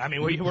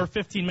 We're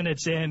 15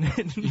 minutes in,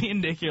 and me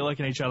and Nicky are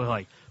looking at each other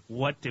like,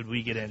 what did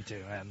we get into?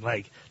 And,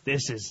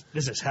 this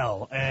is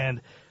hell. And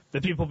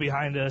the people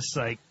behind us,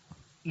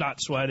 not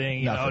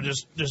sweating,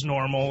 just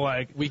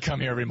normal. We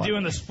come here every month.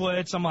 Doing the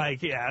splits. I'm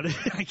like, yeah,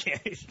 I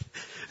can't.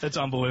 That's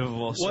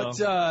unbelievable.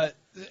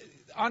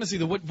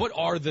 Honestly, what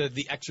are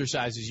the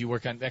exercises you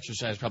work on?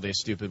 Exercise is probably a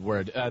stupid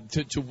word.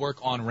 To work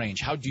on range.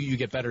 How do you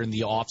get better in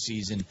the off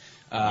season?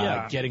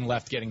 Getting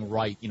left, getting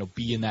right.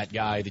 Being that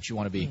guy that you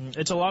want to be.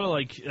 It's a lot of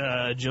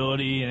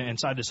agility and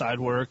side to side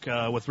work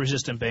with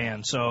resistant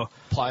bands. So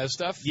plyo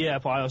stuff. Yeah,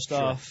 plyo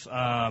stuff.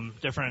 Sure.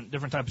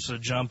 Different types of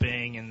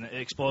jumping and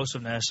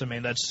explosiveness.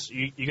 That's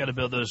you got to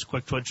build those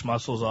quick twitch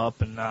muscles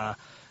up and.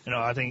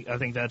 I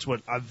think that's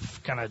what I've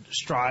kind of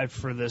strived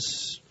for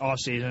this off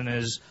season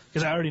is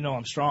because I already know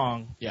I'm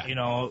strong. Yeah.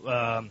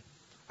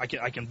 I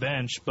can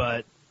bench,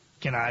 but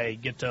can I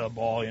get to a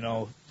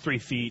ball, 3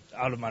 feet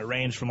out of my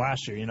range from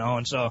last year,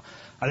 And so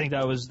I think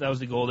that was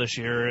the goal this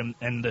year,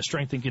 and the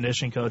strength and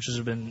conditioning coaches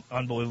have been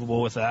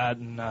unbelievable with that,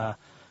 and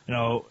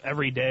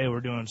every day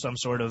we're doing some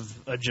sort of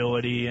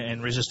agility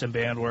and resistant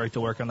band work to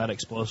work on that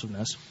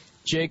explosiveness.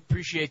 Jake,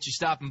 appreciate you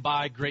stopping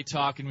by. Great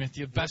talking with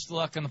you. Best of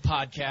luck on the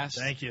podcast.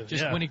 Thank you.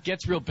 When it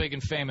gets real big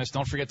and famous,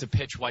 don't forget to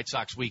pitch White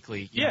Sox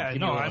Weekly. I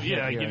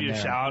give you a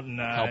shout and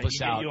help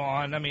us out. Get you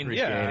on.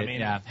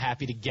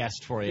 Happy to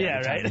guest for you.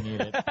 Yeah, every time you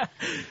need it.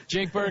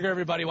 Jake Burger,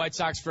 everybody, White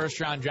Sox first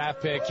round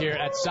draft pick here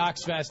at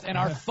Sox Fest, and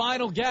our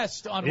final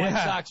guest on White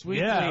Sox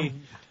Weekly. Yeah.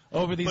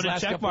 Over these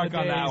last couple of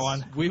days, on that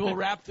one. We will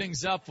wrap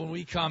things up when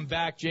we come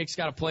back. Jake's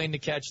got a plane to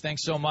catch.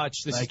 Thanks so much.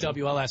 This is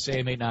WLS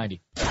AM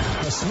 890.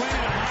 A swing and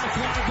a high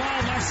fly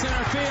ball left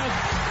center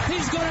field.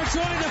 He's going to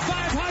join the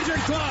 500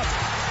 club.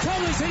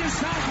 Totally hit his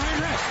foul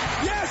behind red.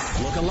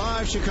 Yes! Look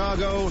alive,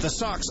 Chicago. The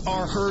Sox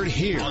are heard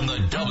here on the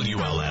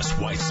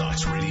WLS White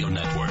Sox Radio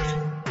Network.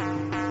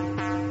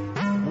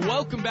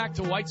 Welcome back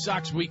to White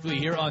Sox Weekly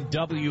here on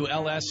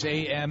WLS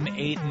AM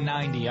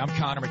 890. I'm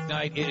Connor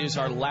McKnight. It is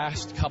our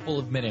last couple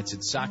of minutes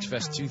at Sox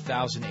Fest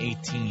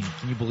 2018.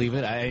 Can you believe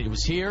it? It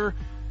was here.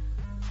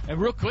 And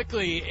real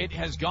quickly, it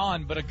has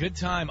gone, but a good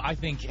time, I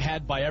think,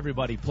 had by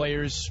everybody.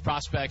 Players,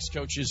 prospects,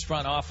 coaches,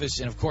 front office,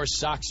 and, of course,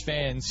 Sox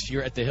fans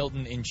here at the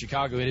Hilton in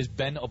Chicago. It has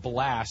been a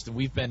blast, and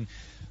we've been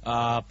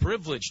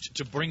privileged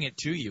to bring it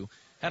to you.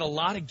 Had a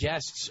lot of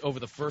guests over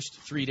the first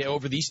 3 days.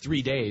 Over these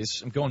 3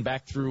 days, I'm going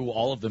back through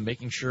all of them,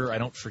 making sure I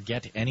don't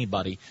forget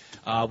anybody.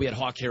 We had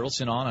Hawk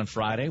Harrelson on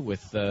Friday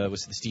with the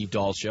Steve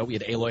Dahl Show. We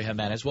had Eloy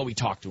Jimenez. Well, we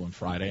talked to him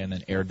Friday and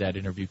then aired that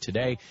interview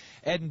today.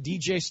 Ed and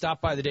DJ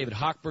stopped by the David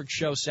Hochberg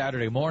Show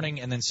Saturday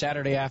morning, and then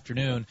Saturday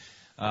afternoon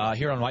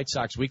here on White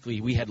Sox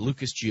Weekly, we had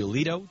Lucas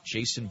Giolito,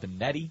 Jason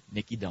Benetti,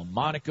 Nicky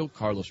Delmonico,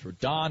 Carlos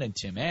Rodon, and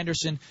Tim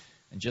Anderson.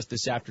 And just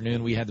this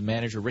afternoon, we had the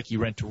manager, Ricky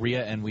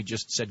Renteria, and we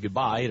just said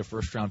goodbye to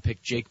first-round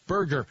pick Jake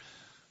Burger,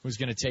 who's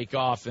going to take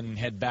off and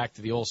head back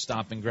to the old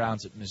stomping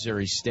grounds at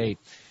Missouri State.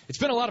 It's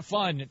been a lot of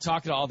fun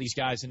talking to all these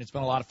guys, and it's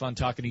been a lot of fun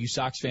talking to you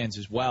Sox fans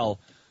as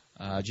well,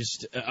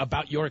 just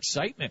about your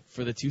excitement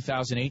for the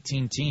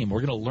 2018 team.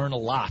 We're going to learn a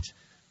lot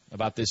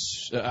about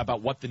this,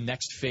 about what the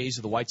next phase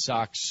of the White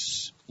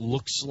Sox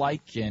looks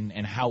like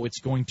and how it's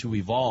going to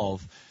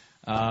evolve.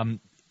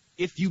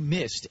 If you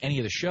missed any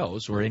of the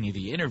shows or any of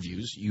the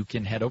interviews, you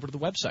can head over to the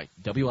website,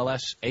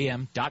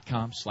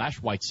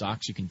 WLSAM.com/White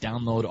Sox. You can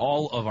download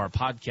all of our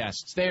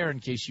podcasts there in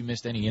case you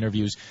missed any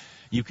interviews.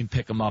 You can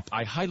pick them up.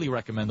 I highly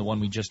recommend the one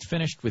we just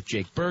finished with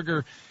Jake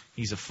Berger.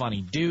 He's a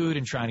funny dude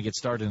and trying to get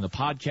started in the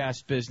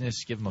podcast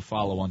business. Give him a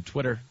follow on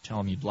Twitter. Tell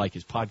him you'd like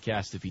his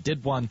podcast if he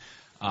did one.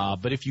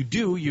 But if you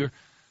do, you're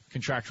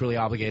contractually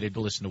obligated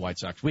to listen to White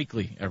Sox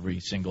Weekly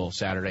every single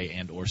Saturday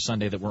and or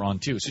Sunday that we're on,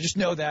 too. So just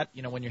know that,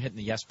 when you're hitting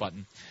the yes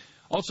button.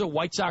 Also,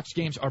 White Sox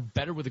games are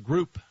better with a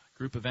group.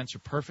 Group events are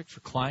perfect for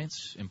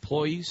clients,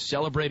 employees,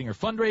 celebrating or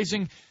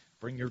fundraising.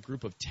 Bring your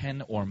group of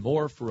 10 or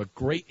more for a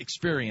great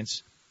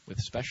experience with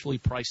specially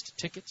priced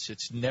tickets.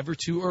 It's never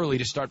too early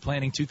to start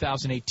planning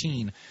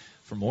 2018.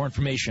 For more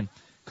information,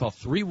 call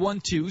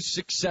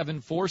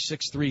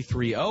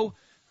 312-674-6330.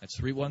 That's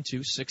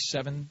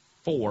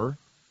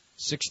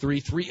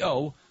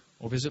 312-674-6330,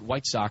 or visit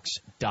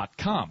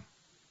whitesox.com.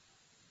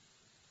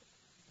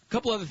 A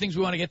couple other things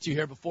we want to get to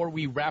here before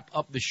we wrap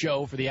up the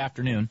show for the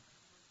afternoon.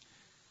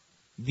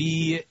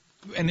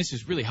 And this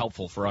is really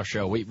helpful for our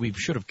show. We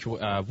should have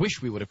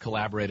wish we would have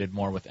collaborated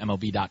more with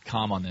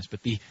MLB.com on this,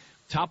 but the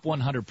top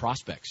 100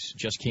 prospects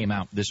just came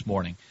out this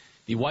morning.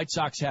 The White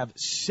Sox have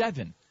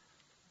 7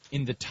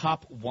 in the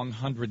top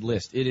 100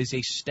 list. It is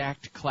a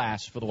stacked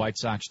class for the White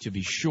Sox, to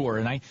be sure.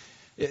 And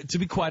to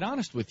be quite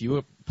honest with you,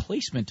 a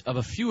placement of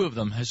a few of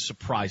them has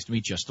surprised me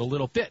just a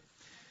little bit.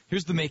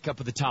 Here's the makeup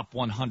of the top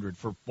 100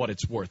 for what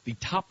it's worth. The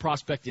top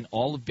prospect in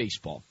all of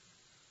baseball.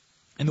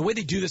 And the way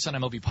they do this on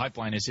MLB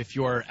Pipeline is if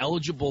you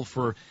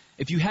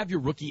have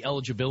your rookie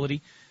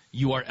eligibility,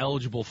 you are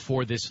eligible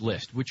for this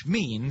list, which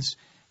means,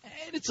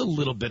 and it's a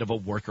little bit of a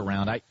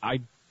workaround.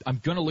 I'm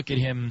going to look at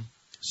him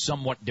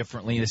somewhat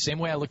differently. The same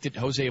way I looked at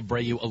Jose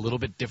Abreu a little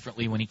bit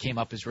differently when he came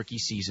up his rookie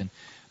season.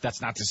 That's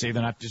not to say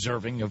they're not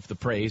deserving of the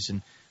praise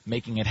and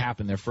making it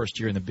happen their first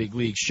year in the big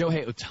league.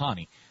 Shohei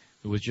Ohtani,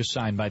 who was just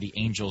signed by the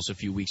Angels a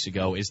few weeks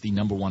ago, is the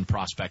number 1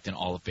 prospect in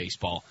all of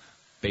baseball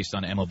based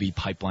on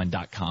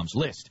MLBpipeline.com's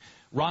list.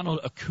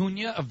 Ronald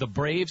Acuna of the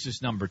Braves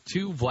is number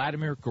 2.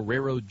 Vladimir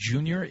Guerrero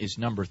Jr. is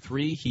number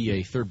 3. He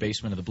a third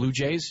baseman of the Blue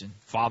Jays and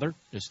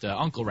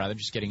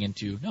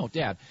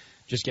dad,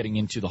 just getting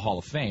into the Hall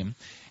of Fame.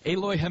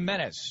 Eloy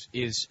Jimenez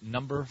is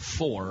number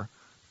 4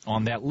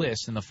 on that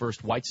list and the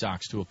first White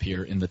Sox to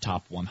appear in the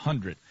top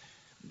 100.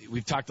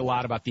 We've talked a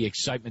lot about the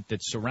excitement that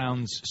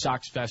surrounds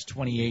Sox Fest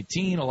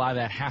 2018. A lot of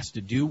that has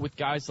to do with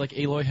guys like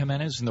Eloy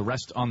Jimenez and the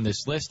rest on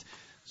this list.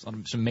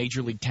 Some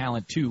major league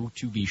talent, too,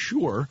 to be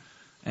sure.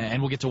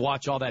 And we'll get to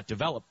watch all that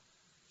develop.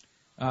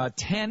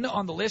 10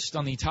 on the list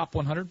on the top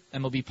 100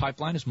 MLB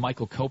Pipeline is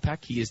Michael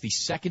Kopech. He is the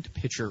second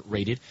pitcher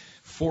rated.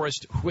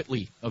 Forrest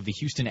Whitley of the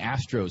Houston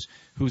Astros,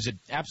 who's an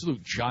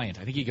absolute giant.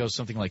 I think he goes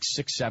something like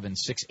 6'7",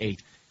 6'8".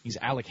 He's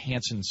Alec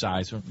Hansen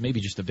size, or maybe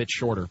just a bit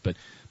shorter, but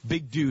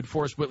big dude.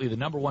 Forrest Whitley, the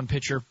number 1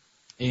 pitcher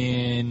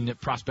in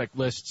prospect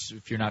lists,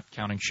 if you're not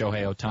counting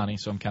Shohei Ohtani,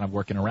 so I'm kind of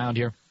working around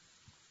here.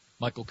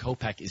 Michael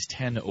Kopech is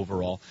 10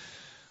 overall.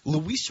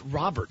 Luis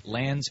Robert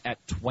lands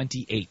at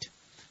 28.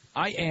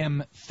 I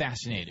am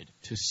fascinated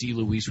to see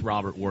Luis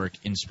Robert work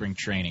in spring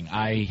training.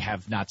 I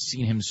have not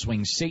seen him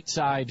swing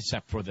stateside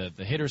except for the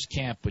hitters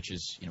camp, which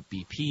is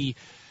BP.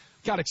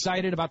 Got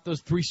excited about those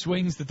 3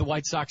 swings that the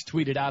White Sox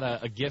tweeted out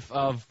a GIF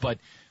of, but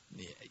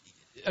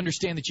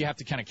understand that you have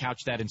to kind of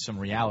couch that in some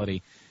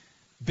reality.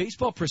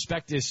 Baseball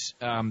Prospectus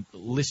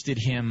listed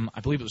him, I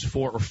believe it was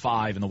 4 or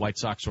 5 in the White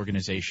Sox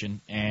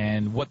organization,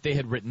 and what they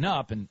had written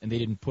up, and they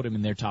didn't put him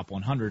in their top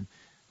 100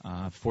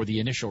 for the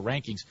initial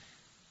rankings,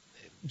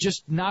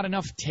 just not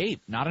enough tape,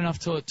 not enough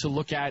to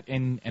look at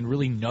and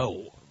really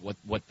know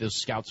what those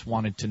scouts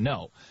wanted to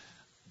know.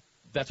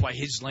 That's why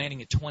his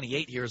landing at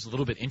 28 here is a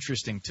little bit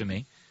interesting to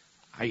me.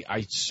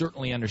 I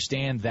certainly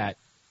understand that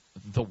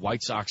the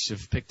White Sox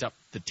have picked up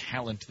the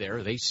talent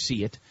there. They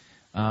see it.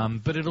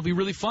 But it'll be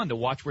really fun to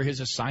watch where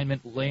his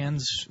assignment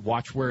lands,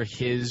 watch where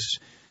his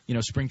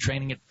spring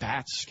training at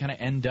bats kind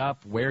of end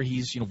up, where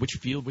he's,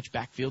 which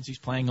backfields he's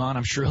playing on.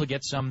 I'm sure he'll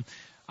get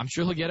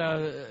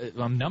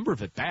a number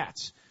of at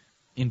bats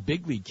in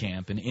big league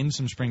camp and in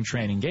some spring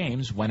training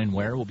games. When and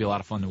where will be a lot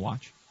of fun to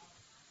watch.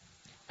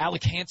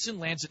 Alec Hansen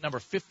lands at number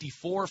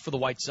 54 for the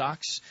White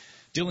Sox.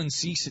 Dylan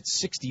Cease at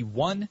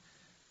 61.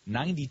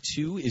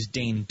 92 is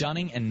Dane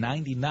Dunning, and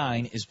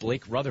 99 is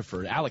Blake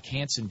Rutherford. Alec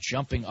Hansen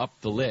jumping up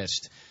the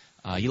list.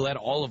 He led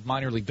all of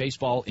minor league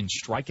baseball in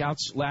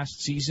strikeouts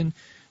last season.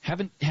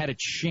 Haven't had a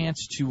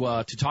chance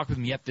to talk with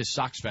him yet this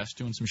Sox Fest,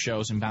 doing some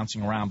shows and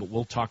bouncing around, but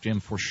we'll talk to him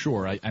for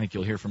sure. I think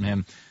you'll hear from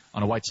him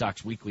on a White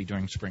Sox Weekly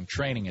during spring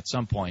training at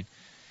some point.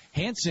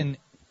 Hansen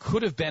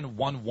could have been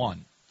 1-1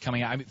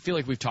 coming out. I feel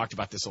like we've talked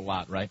about this a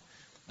lot, right?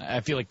 I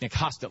feel like Nick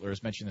Hostetler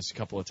has mentioned this a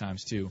couple of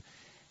times, too.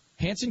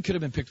 Hansen could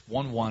have been picked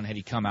 1-1 had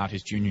he come out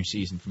his junior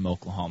season from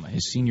Oklahoma.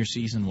 His senior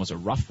season was a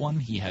rough one.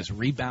 He has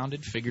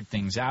rebounded, figured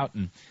things out,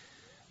 and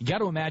you got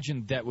to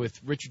imagine that with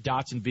Richard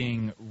Dotson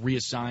being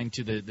reassigned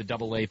to the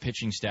Double-A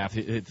pitching staff,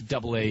 the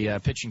Double-A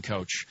pitching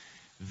coach,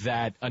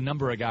 that a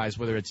number of guys,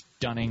 whether it's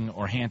Dunning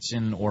or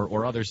Hansen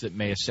or others that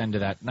may ascend to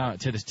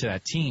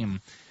that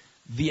team,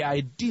 the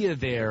idea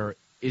there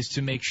is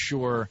to make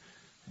sure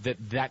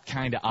that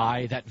kind of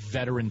eye, that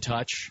veteran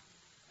touch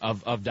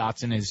of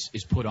Dotson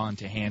is put on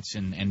to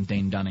Hansen and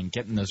Dane Dunning,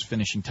 getting those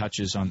finishing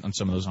touches on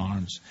some of those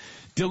arms.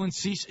 Dylan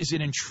Cease is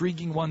an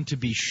intriguing one to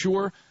be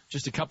sure.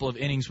 Just a couple of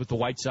innings with the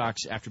White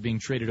Sox after being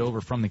traded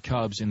over from the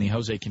Cubs in the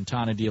Jose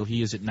Quintana deal.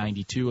 He is at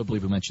 92. I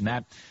believe we mentioned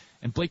that.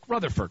 And Blake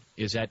Rutherford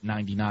is at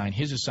 99.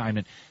 His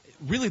assignment,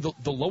 really the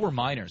lower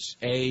minors,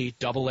 A,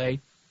 AA,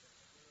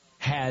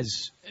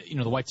 has,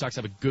 the White Sox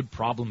have a good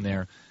problem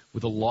there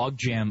with a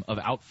logjam of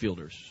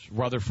outfielders,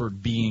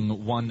 Rutherford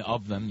being one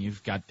of them.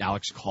 You've got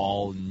Alex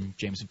Call and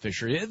Jameson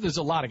Fisher. There's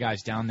a lot of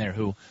guys down there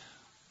who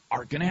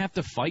are going to have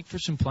to fight for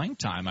some playing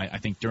time, I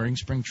think, during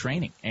spring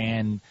training.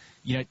 And,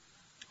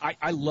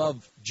 I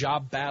love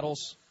job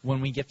battles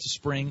when we get to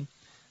spring.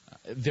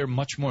 They're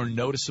much more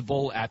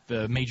noticeable at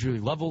the major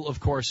league level,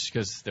 of course,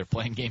 because they're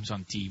playing games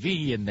on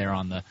TV and they're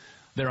on the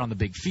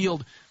big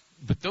field.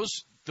 But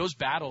those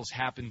battles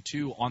happen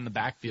too on the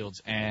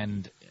backfields,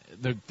 and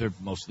they're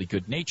mostly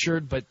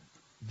good-natured, but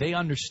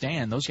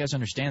those guys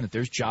understand that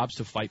there's jobs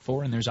to fight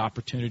for and there's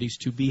opportunities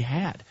to be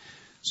had.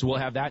 So we'll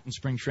have that in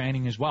spring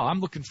training as well. I'm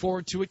looking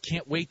forward to it.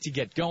 Can't wait to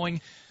get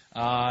going.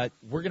 We're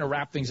going to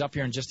wrap things up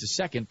here in just a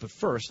second, but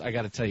first I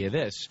got to tell you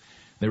this.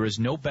 There is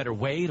no better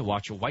way to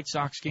watch a White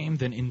Sox game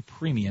than in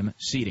premium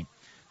seating.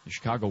 The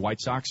Chicago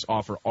White Sox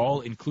offer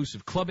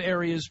all-inclusive club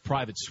areas,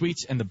 private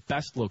suites, and the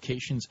best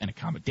locations and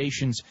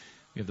accommodations.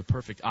 We have the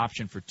perfect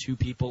option for 2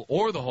 people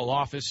or the whole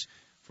office.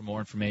 For more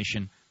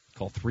information,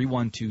 call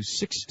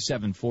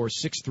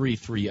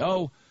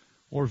 312-674-6330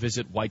 or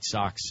visit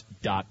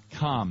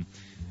whitesox.com.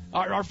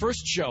 Our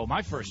first show,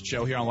 my first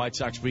show here on White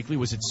Sox Weekly,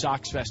 was at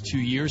SoxFest 2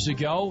 years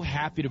ago.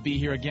 Happy to be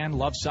here again.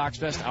 Love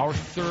SoxFest, our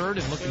third,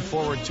 and looking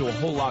forward to a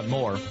whole lot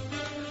more.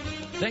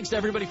 Thanks to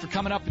everybody for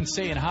coming up and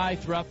saying hi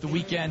throughout the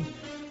weekend.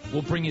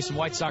 We'll bring you some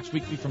White Sox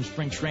Weekly from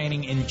spring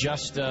training in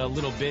just a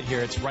little bit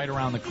here. It's right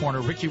around the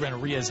corner. Ricky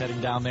Renneria is heading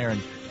down there in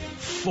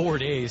 4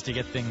 days to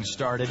get things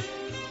started.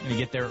 I'm going to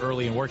get there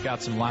early and work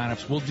out some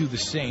lineups. We'll do the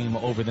same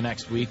over the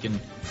next week, and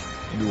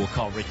maybe we'll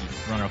call Ricky,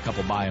 run a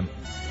couple by him.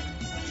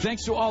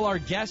 Thanks to all our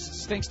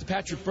guests. Thanks to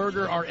Patrick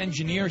Berger, our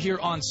engineer here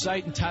on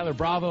site, and Tyler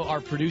Bravo,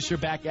 our producer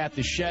back at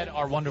the shed,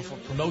 our wonderful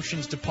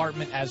promotions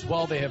department as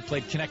well. They have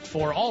played Connect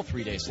 4 all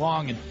 3 days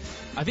long, and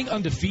I think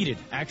undefeated,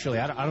 actually.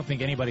 I don't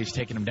think anybody's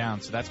taken them down,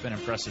 so that's been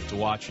impressive to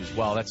watch as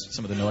well. That's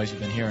some of the noise you've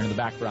been hearing in the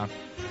background.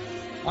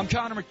 I'm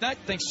Connor McKnight.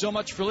 Thanks so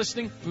much for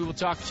listening. We will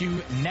talk to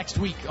you next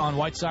week on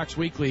White Sox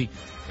Weekly.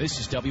 This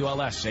is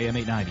WLS AM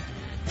 890.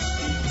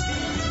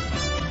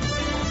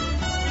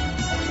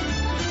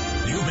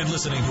 You've been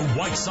listening to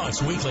White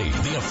Sox Weekly,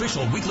 the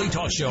official weekly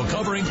talk show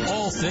covering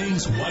all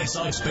things White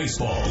Sox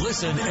baseball.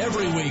 Listen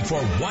every week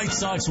for White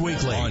Sox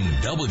Weekly on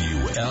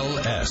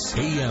WLS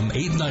AM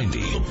 890,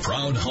 the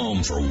proud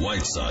home for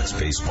White Sox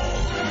baseball.